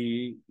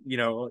he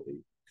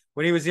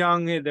was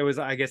young,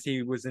 I guess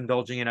he was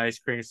indulging in ice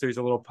cream, so he was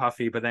a little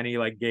puffy, but then he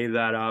like gave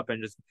that up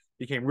and just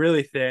became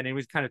really thin. And he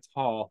was kind of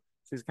tall,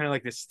 so he's kind of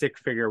like this stick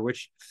figure,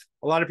 which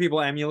a lot of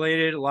people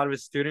emulated. A lot of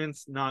his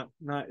students, not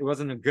it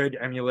wasn't a good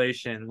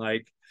emulation.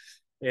 Like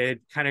it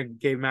kind of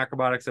gave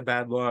macrobiotics a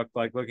bad look,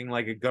 like looking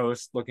like a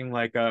ghost, looking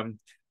like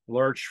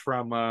Lurch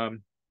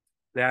from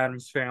the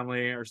Addams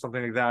Family or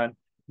something like that.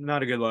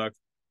 not a good look.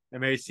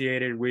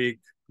 Emaciated, weak,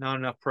 not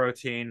enough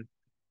protein.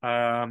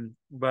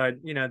 But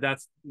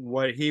that's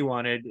what he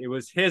wanted. It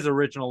was his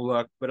original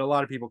look, but a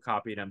lot of people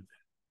copied him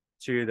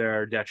to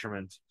their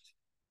detriment.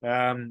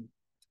 Um,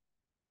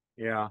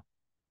 yeah.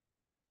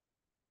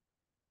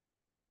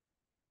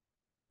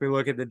 If we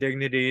look at the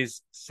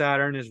dignities,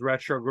 Saturn is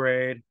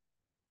retrograde.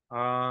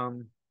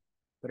 Um,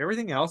 but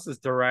everything else is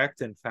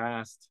direct and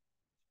fast,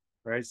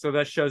 right? So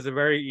that shows a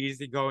very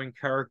easygoing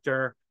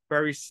character,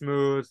 very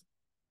smooth,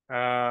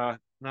 not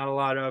a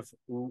lot of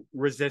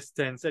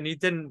resistance. And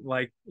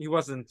he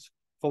wasn't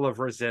full of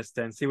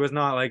resistance. He was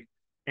not like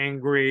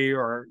angry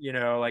or,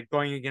 like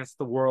going against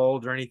the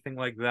world or anything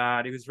like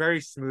that. He was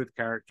very smooth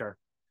character,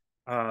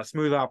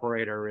 smooth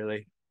operator,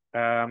 really,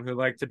 who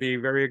liked to be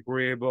very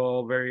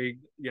agreeable, very,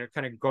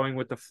 kind of going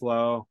with the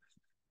flow.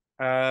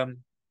 Um,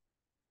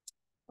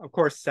 of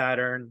course,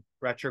 Saturn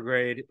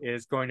retrograde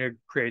is going to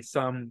create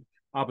some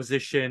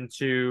opposition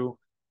to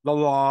the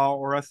law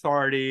or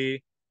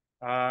authority.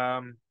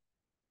 Um,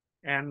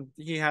 and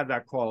he had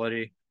that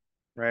quality,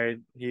 right?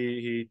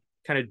 He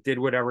kind of did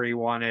whatever he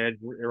wanted,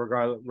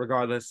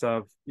 regardless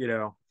of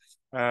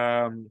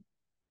um,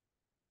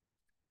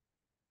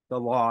 the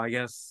law. I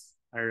guess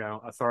I don't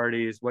know,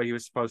 authorities, what he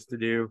was supposed to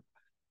do.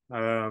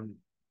 Um,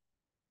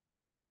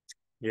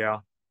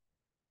 yeah.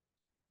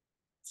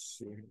 Let's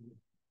see.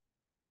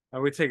 I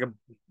would take a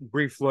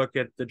brief look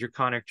at the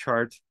draconic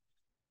chart.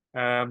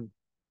 Um,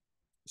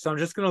 so I'm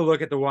just going to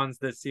look at the ones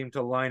that seem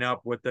to line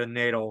up with the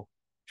natal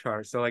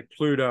chart. So like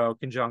Pluto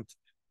conjunct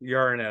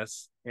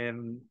Uranus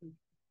in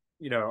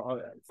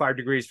 5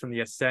 degrees from the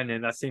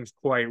ascendant. That seems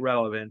quite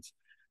relevant.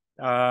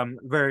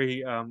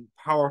 Very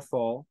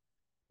powerful,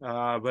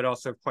 but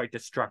also quite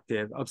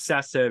destructive.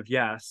 Obsessive,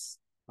 yes.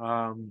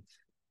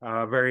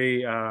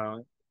 Very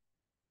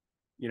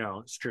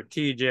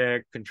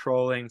strategic,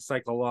 controlling,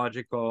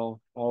 psychological,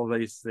 all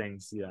these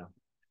things. Yeah.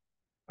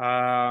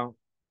 Uh,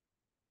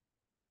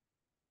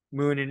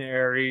 Moon in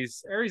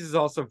Aries. Aries is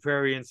also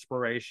very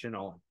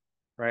inspirational,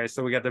 right?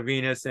 So we got the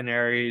Venus in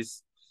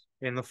Aries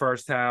in the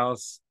first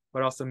house,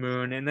 but also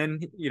Moon. And then,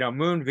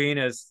 Moon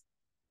Venus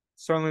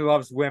certainly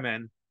loves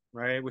women,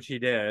 right? Which he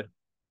did.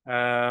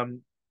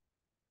 Um,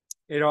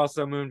 it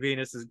also Moon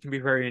Venus can be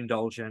very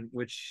indulgent,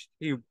 which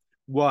he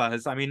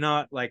was. I mean,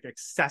 not like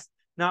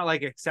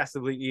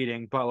excessively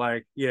eating, but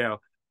like the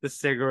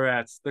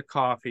cigarettes, the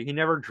coffee. He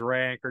never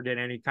drank or did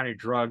any kind of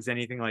drugs,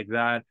 anything like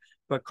that.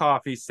 But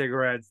coffee,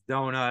 cigarettes,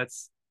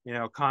 donuts,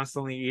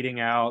 constantly eating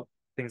out,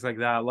 things like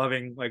that.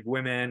 Loving like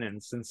women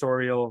and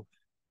sensorial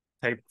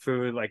type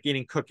food, like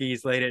eating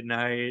cookies late at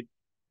night,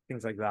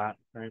 things like that,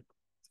 right?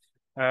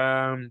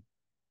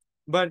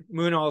 But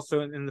Moon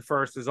also in the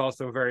first is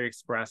also very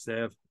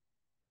expressive.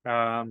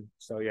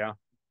 So yeah.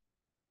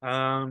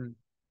 Um,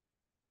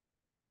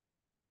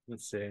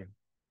 let's see.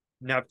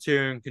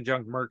 Neptune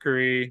conjunct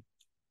Mercury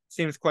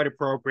seems quite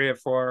appropriate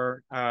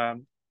for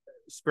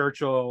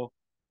spiritual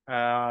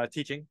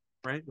teaching,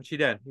 right? Which he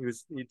did.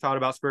 He taught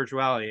about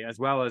spirituality as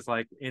well as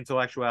like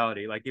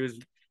intellectuality. Like he was,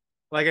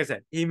 like I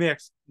said, he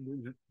mixed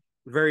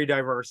very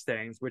diverse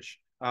things, which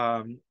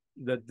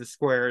the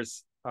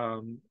squares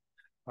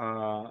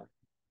uh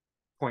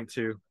point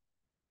to.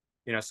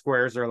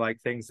 Squares are like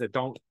things that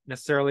don't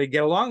necessarily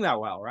get along that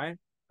well, right?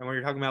 And when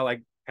you're talking about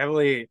like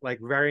heavily like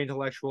very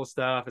intellectual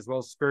stuff as well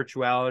as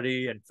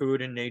spirituality and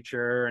food and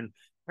nature and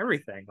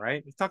everything,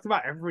 right? He talked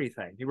about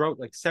everything. He wrote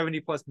like 70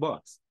 plus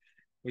books.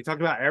 He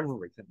talked about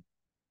everything.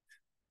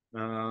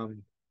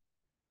 Um,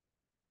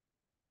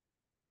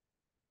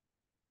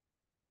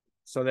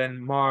 so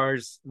then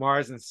Mars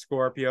and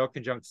Scorpio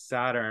conjunct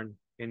Saturn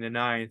in the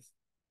ninth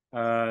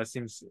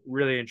seems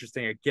really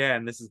interesting.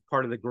 Again, this is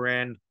part of the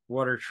grand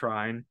water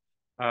trine.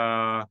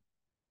 Uh,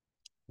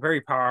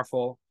 Very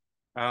powerful.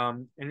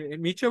 And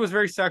Michio was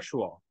very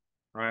sexual,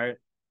 right?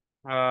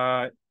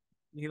 Uh,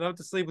 he loved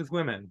to sleep with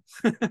women.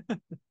 I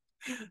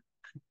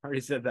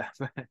already said that,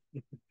 but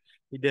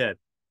he did.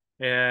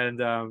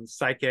 And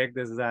psychic,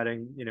 this is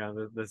adding,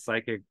 the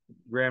psychic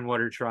grand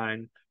water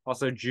trine.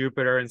 Also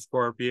Jupiter and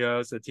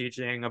Scorpio, so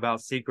teaching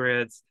about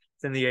secrets.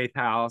 It's in the eighth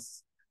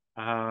house.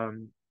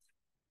 Um,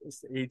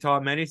 he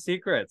taught many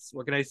secrets.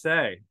 What can I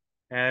say?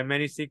 And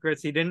many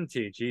secrets he didn't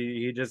teach.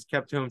 He just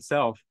kept to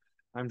himself.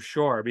 I'm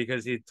sure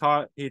because he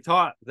taught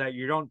that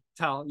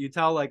you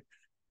tell like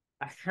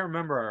I can't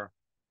remember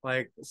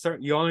like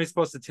certain you're only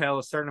supposed to tell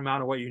a certain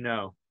amount of what you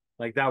know.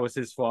 Like that was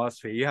his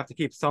philosophy. You have to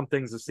keep some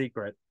things a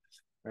secret,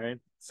 right?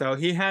 So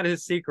he had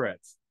his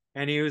secrets,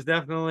 and he was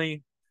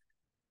definitely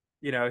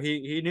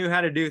he knew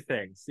how to do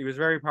things. He was a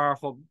very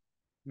powerful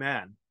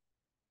man,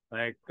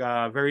 like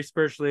very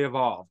spiritually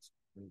evolved.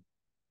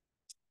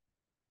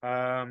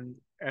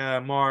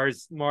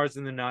 Mars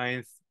in the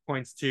ninth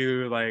points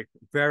to like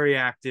very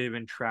active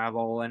in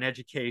travel and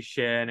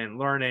education and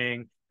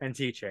learning and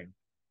teaching,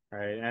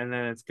 right? And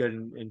then it's good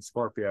in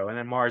Scorpio. And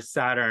then Mars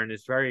Saturn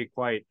is very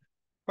quite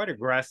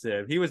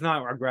aggressive. He was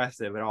not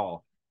aggressive at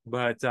all,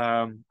 but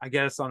I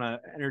guess on an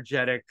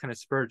energetic kind of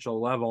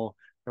spiritual level,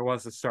 there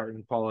was a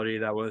certain quality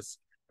that was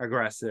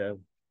aggressive,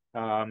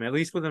 at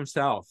least with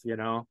himself.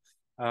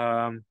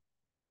 Um,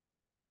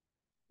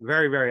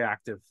 very, very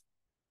active.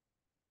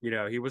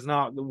 He was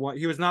not the one.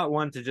 He was not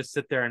one to just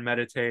sit there and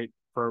meditate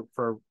for.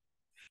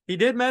 He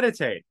did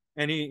meditate,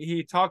 and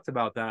he talked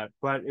about that,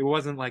 but it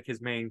wasn't like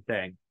his main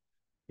thing.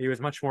 He was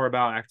much more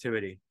about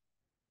activity,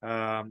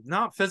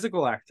 not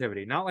physical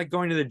activity, not like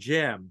going to the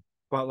gym,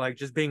 but like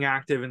just being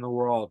active in the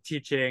world,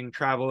 teaching,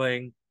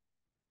 traveling,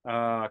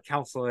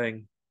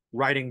 counseling,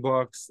 writing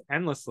books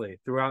endlessly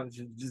throughout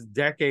just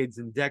decades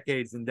and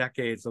decades and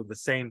decades of the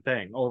same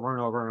thing over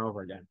and over and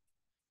over again.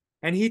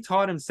 And he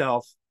taught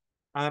himself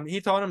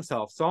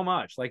so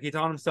much. Like he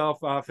taught himself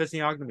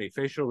physiognomy,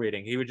 facial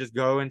reading. He would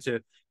go into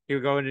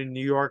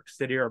New York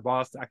City or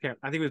Boston. I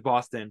think it was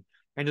Boston,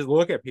 and just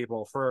look at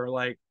people for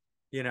like,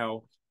 you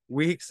know,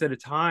 weeks at a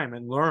time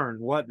and learn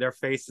what their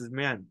faces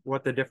meant,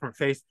 what the different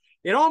face.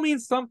 It all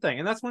means something.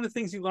 And that's one of the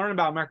things you learn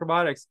about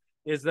macrobiotics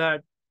is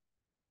that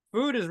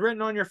food is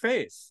written on your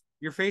face.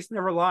 Your face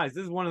never lies.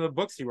 This is one of the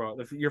books he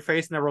wrote. Your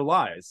face never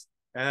lies.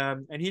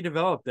 And he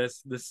developed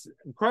this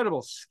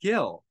incredible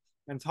skill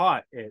and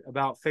taught it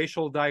about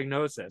facial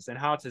diagnosis and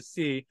how to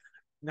see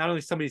not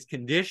only somebody's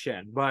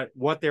condition but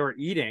what they were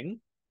eating,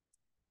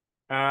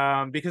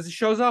 because it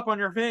shows up on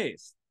your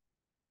face.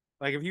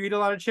 Like if you eat a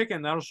lot of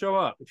chicken, that'll show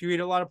up. If you eat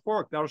a lot of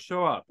pork, that'll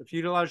show up. If you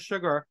eat a lot of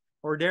sugar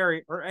or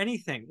dairy or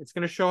anything, it's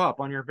going to show up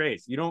on your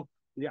face. You don't.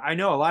 I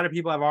know a lot of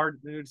people have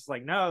argued. It's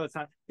like, no, that's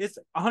not. It's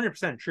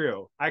 100%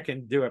 true. I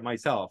can do it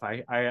myself.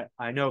 I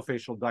know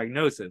facial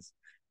diagnosis,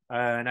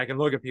 and I can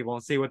look at people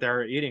and see what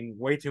they're eating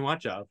way too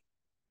much of.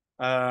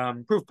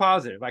 Proof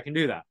positive. I can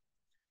do that.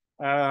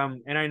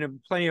 And I know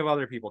plenty of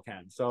other people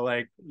can. So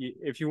like,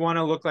 if you want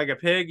to look like a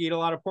pig, eat a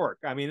lot of pork.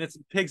 I mean,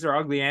 pigs are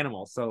ugly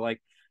animals. So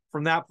like,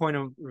 from that point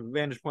of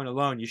vantage point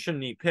alone, you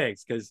shouldn't eat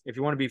pigs, because if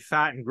you want to be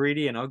fat and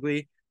greedy and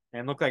ugly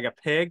and look like a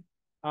pig,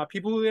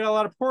 people who eat a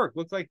lot of pork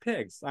look like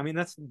pigs. I mean,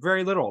 that's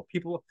very literal.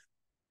 People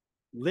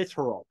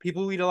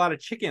who eat a lot of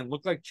chicken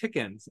look like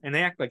chickens, and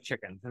they act like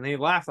chickens, and they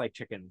laugh like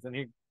chickens, and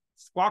they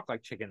squawk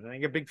like chickens, and they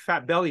get big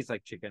fat bellies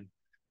like chicken,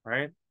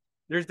 right?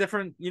 There's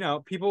different,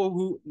 people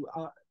who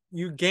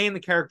you gain the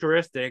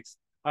characteristics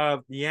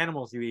of the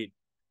animals you eat,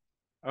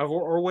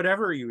 or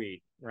whatever you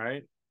eat,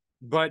 right?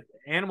 But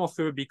animal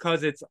food,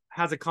 because it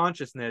has a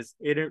consciousness,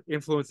 it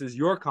influences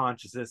your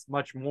consciousness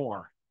much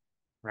more,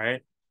 right?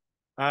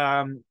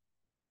 Um,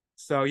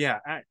 so yeah.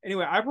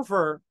 Anyway, I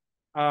prefer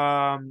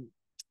cow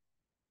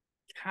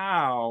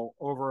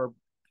over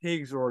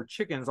pigs or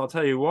chickens. I'll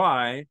tell you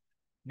why.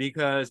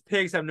 Because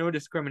pigs have no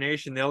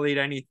discrimination. They'll eat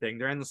anything.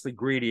 They're endlessly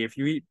greedy. If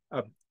you eat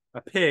a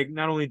pig,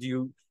 not only do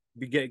you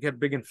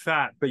get big and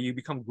fat, but you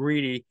become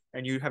greedy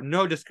and you have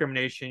no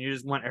discrimination. You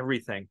just want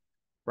everything,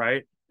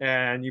 right?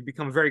 And you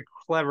become very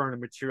clever in a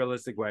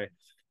materialistic way.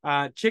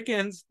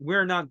 Chickens,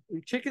 we're not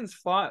chickens.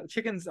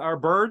 Chickens are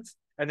birds,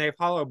 and they have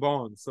hollow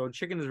bones. So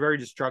chicken is very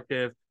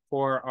destructive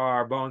for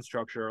our bone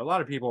structure. A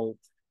lot of people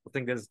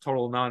think this is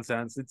total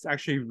nonsense. It's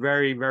actually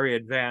very, very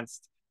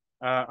advanced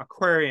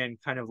Aquarian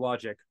kind of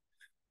logic.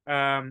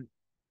 But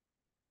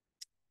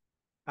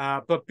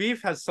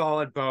beef has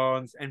solid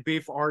bones, and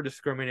beef are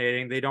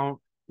discriminating. They don't,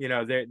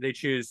 they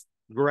choose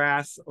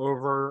grass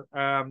over,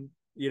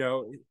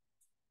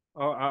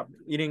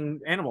 eating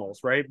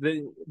animals, right?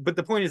 But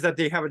the point is that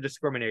they have a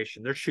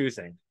discrimination. They're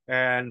choosing,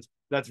 and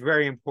that's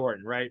very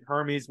important, right?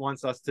 Hermes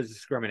wants us to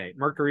discriminate.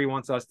 Mercury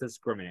wants us to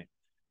discriminate,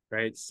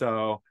 right?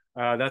 So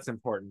that's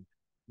important.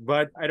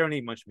 But I don't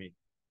eat much meat.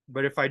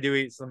 But if I do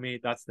eat some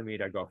meat, that's the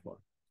meat I go for.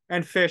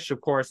 And fish,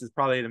 of course, is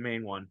probably the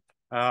main one.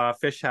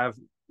 Fish have,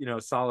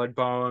 solid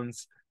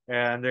bones,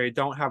 and they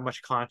don't have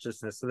much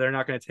consciousness, so they're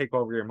not going to take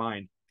over your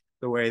mind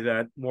the way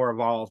that more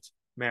evolved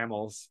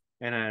mammals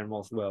and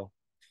animals will.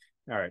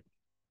 All right.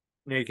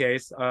 In any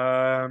case,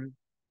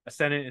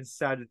 ascendant in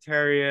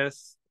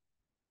Sagittarius,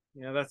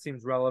 that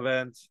seems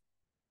relevant.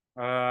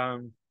 No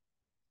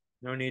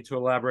need to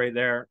elaborate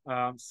there.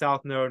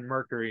 South node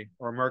Mercury,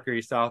 or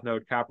Mercury South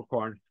node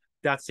Capricorn.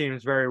 That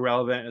seems very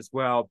relevant as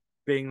well,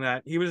 being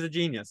that he was a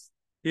genius.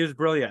 He was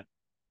brilliant,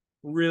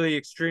 really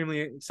extremely,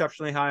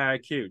 exceptionally high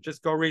IQ.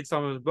 Just go read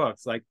some of his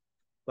books, like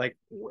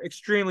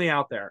extremely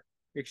out there,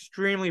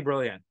 extremely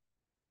brilliant.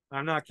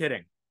 I'm not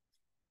kidding.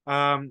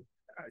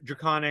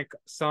 Draconic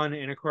sun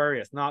in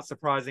Aquarius, not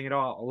surprising at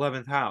all.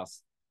 11th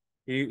house.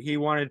 He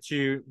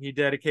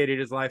dedicated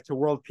his life to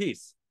world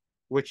peace,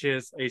 which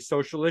is a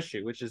social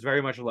issue, which is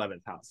very much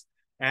 11th house,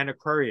 and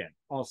Aquarian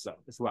also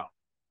as well,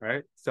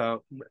 right?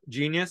 So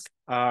genius,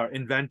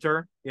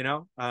 inventor,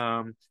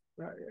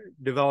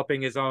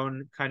 developing his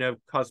own kind of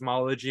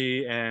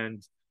cosmology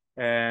and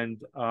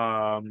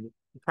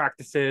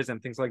practices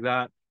and things like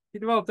that. He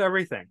developed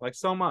everything, like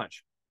so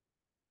much.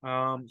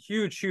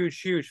 Huge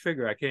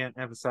figure. I can't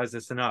emphasize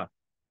this enough.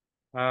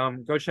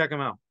 Go check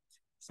him out.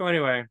 So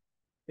anyway,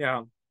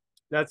 yeah,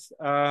 that's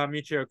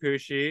Michio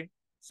Kushi.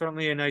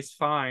 Certainly a nice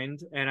find,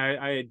 and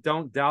I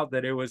don't doubt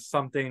that it was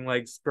something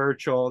like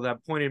spiritual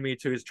that pointed me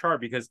to his chart,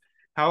 because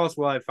how else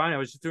will I find it? I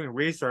was just doing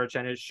research,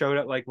 and it showed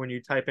it, like when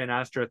you type in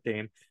astro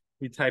theme,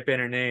 you type in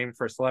a name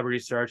for celebrity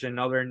search, and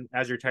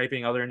as you're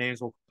typing, other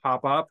names will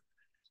pop up.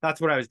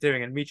 that's what I was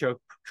doing. And Michio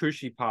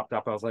Kushi popped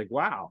up. I was like,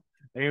 wow,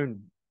 I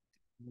didn't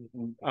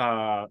even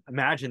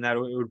imagine that it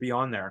would be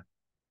on there.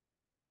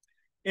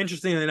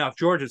 Interestingly enough,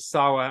 George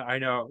Sawa, I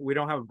know we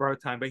don't have a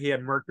birth time, but he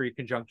had Mercury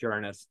conjunct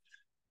Uranus.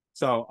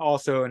 So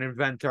also an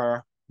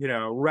inventor,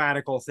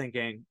 radical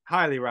thinking,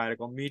 highly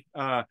radical.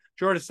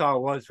 George Sawa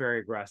was very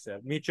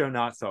aggressive. Michio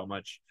not so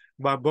much,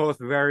 but both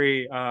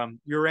very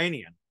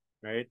Uranian,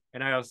 right?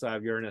 And I also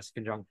have Uranus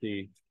conjunct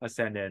the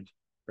ascendant,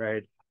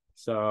 right?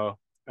 So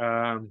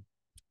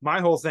my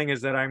whole thing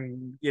is that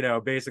I'm,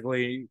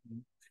 basically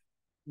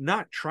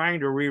not trying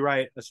to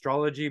rewrite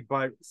astrology,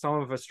 but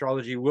some of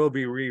astrology will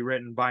be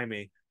rewritten by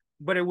me,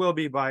 but it will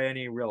be by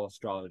any real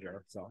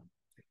astrologer. So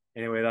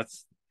anyway,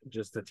 that's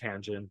just a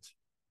tangent,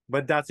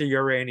 but that's a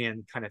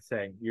Uranian kind of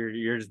thing.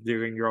 You're just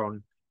doing your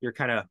own. You're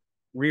kind of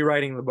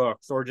rewriting the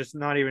books, or just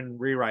not even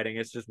rewriting.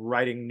 It's just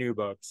writing new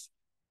books.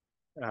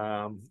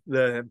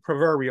 The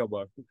proverbial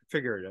book,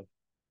 figurative,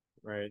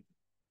 right?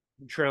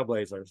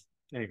 Trailblazers.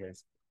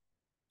 Anyways,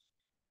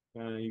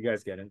 you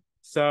guys get it.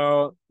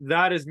 So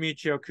that is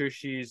Michio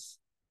Kushi's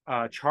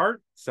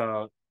chart.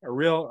 So a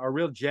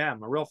real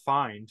gem, a real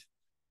find.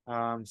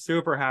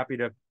 Super happy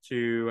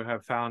to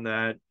have found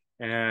that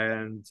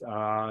and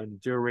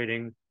do a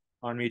reading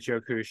on Michio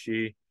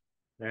Kushi.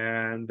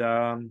 And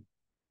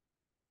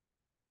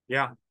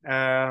yeah,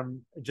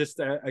 just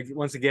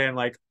once again,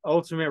 like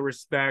ultimate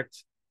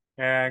respect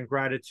and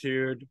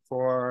gratitude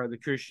for the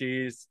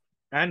Kushis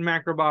and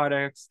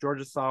macrobiotics,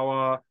 Georgia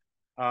Sawa,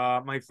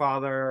 my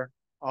father,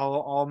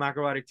 all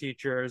macrobiotic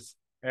teachers.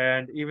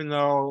 And even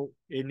though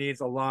it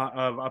needs a lot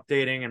of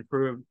updating,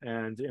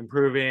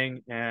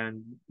 improving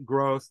and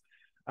growth,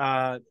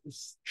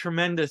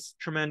 tremendous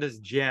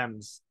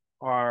gems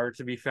are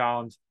to be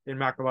found in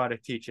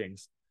macrobiotic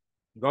teachings.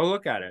 Go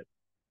look at it.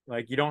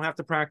 Like, you don't have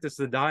to practice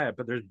the diet,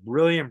 but there's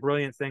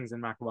brilliant things in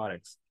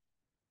macrobiotics.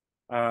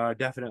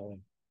 Definitely.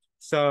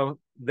 So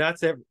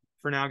that's it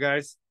for now,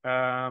 guys.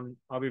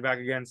 I'll be back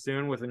again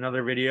soon with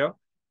another video.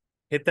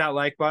 Hit that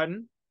like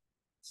button.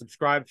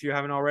 Subscribe if you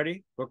haven't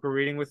already. Book a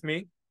reading with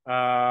me.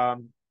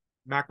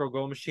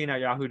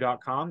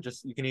 macrogoldmachine@yahoo.com.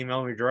 Just, you can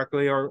email me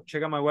directly or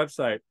check out my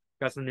website.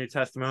 Got some new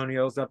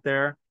testimonials up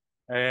there.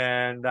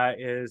 And that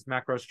is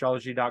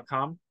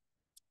macroastrology.com.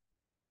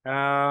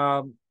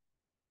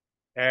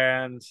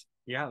 And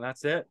yeah,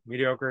 that's it.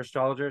 Mediocre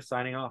astrologer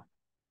signing off.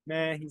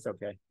 He's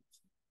okay.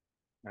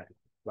 All right.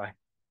 Bye.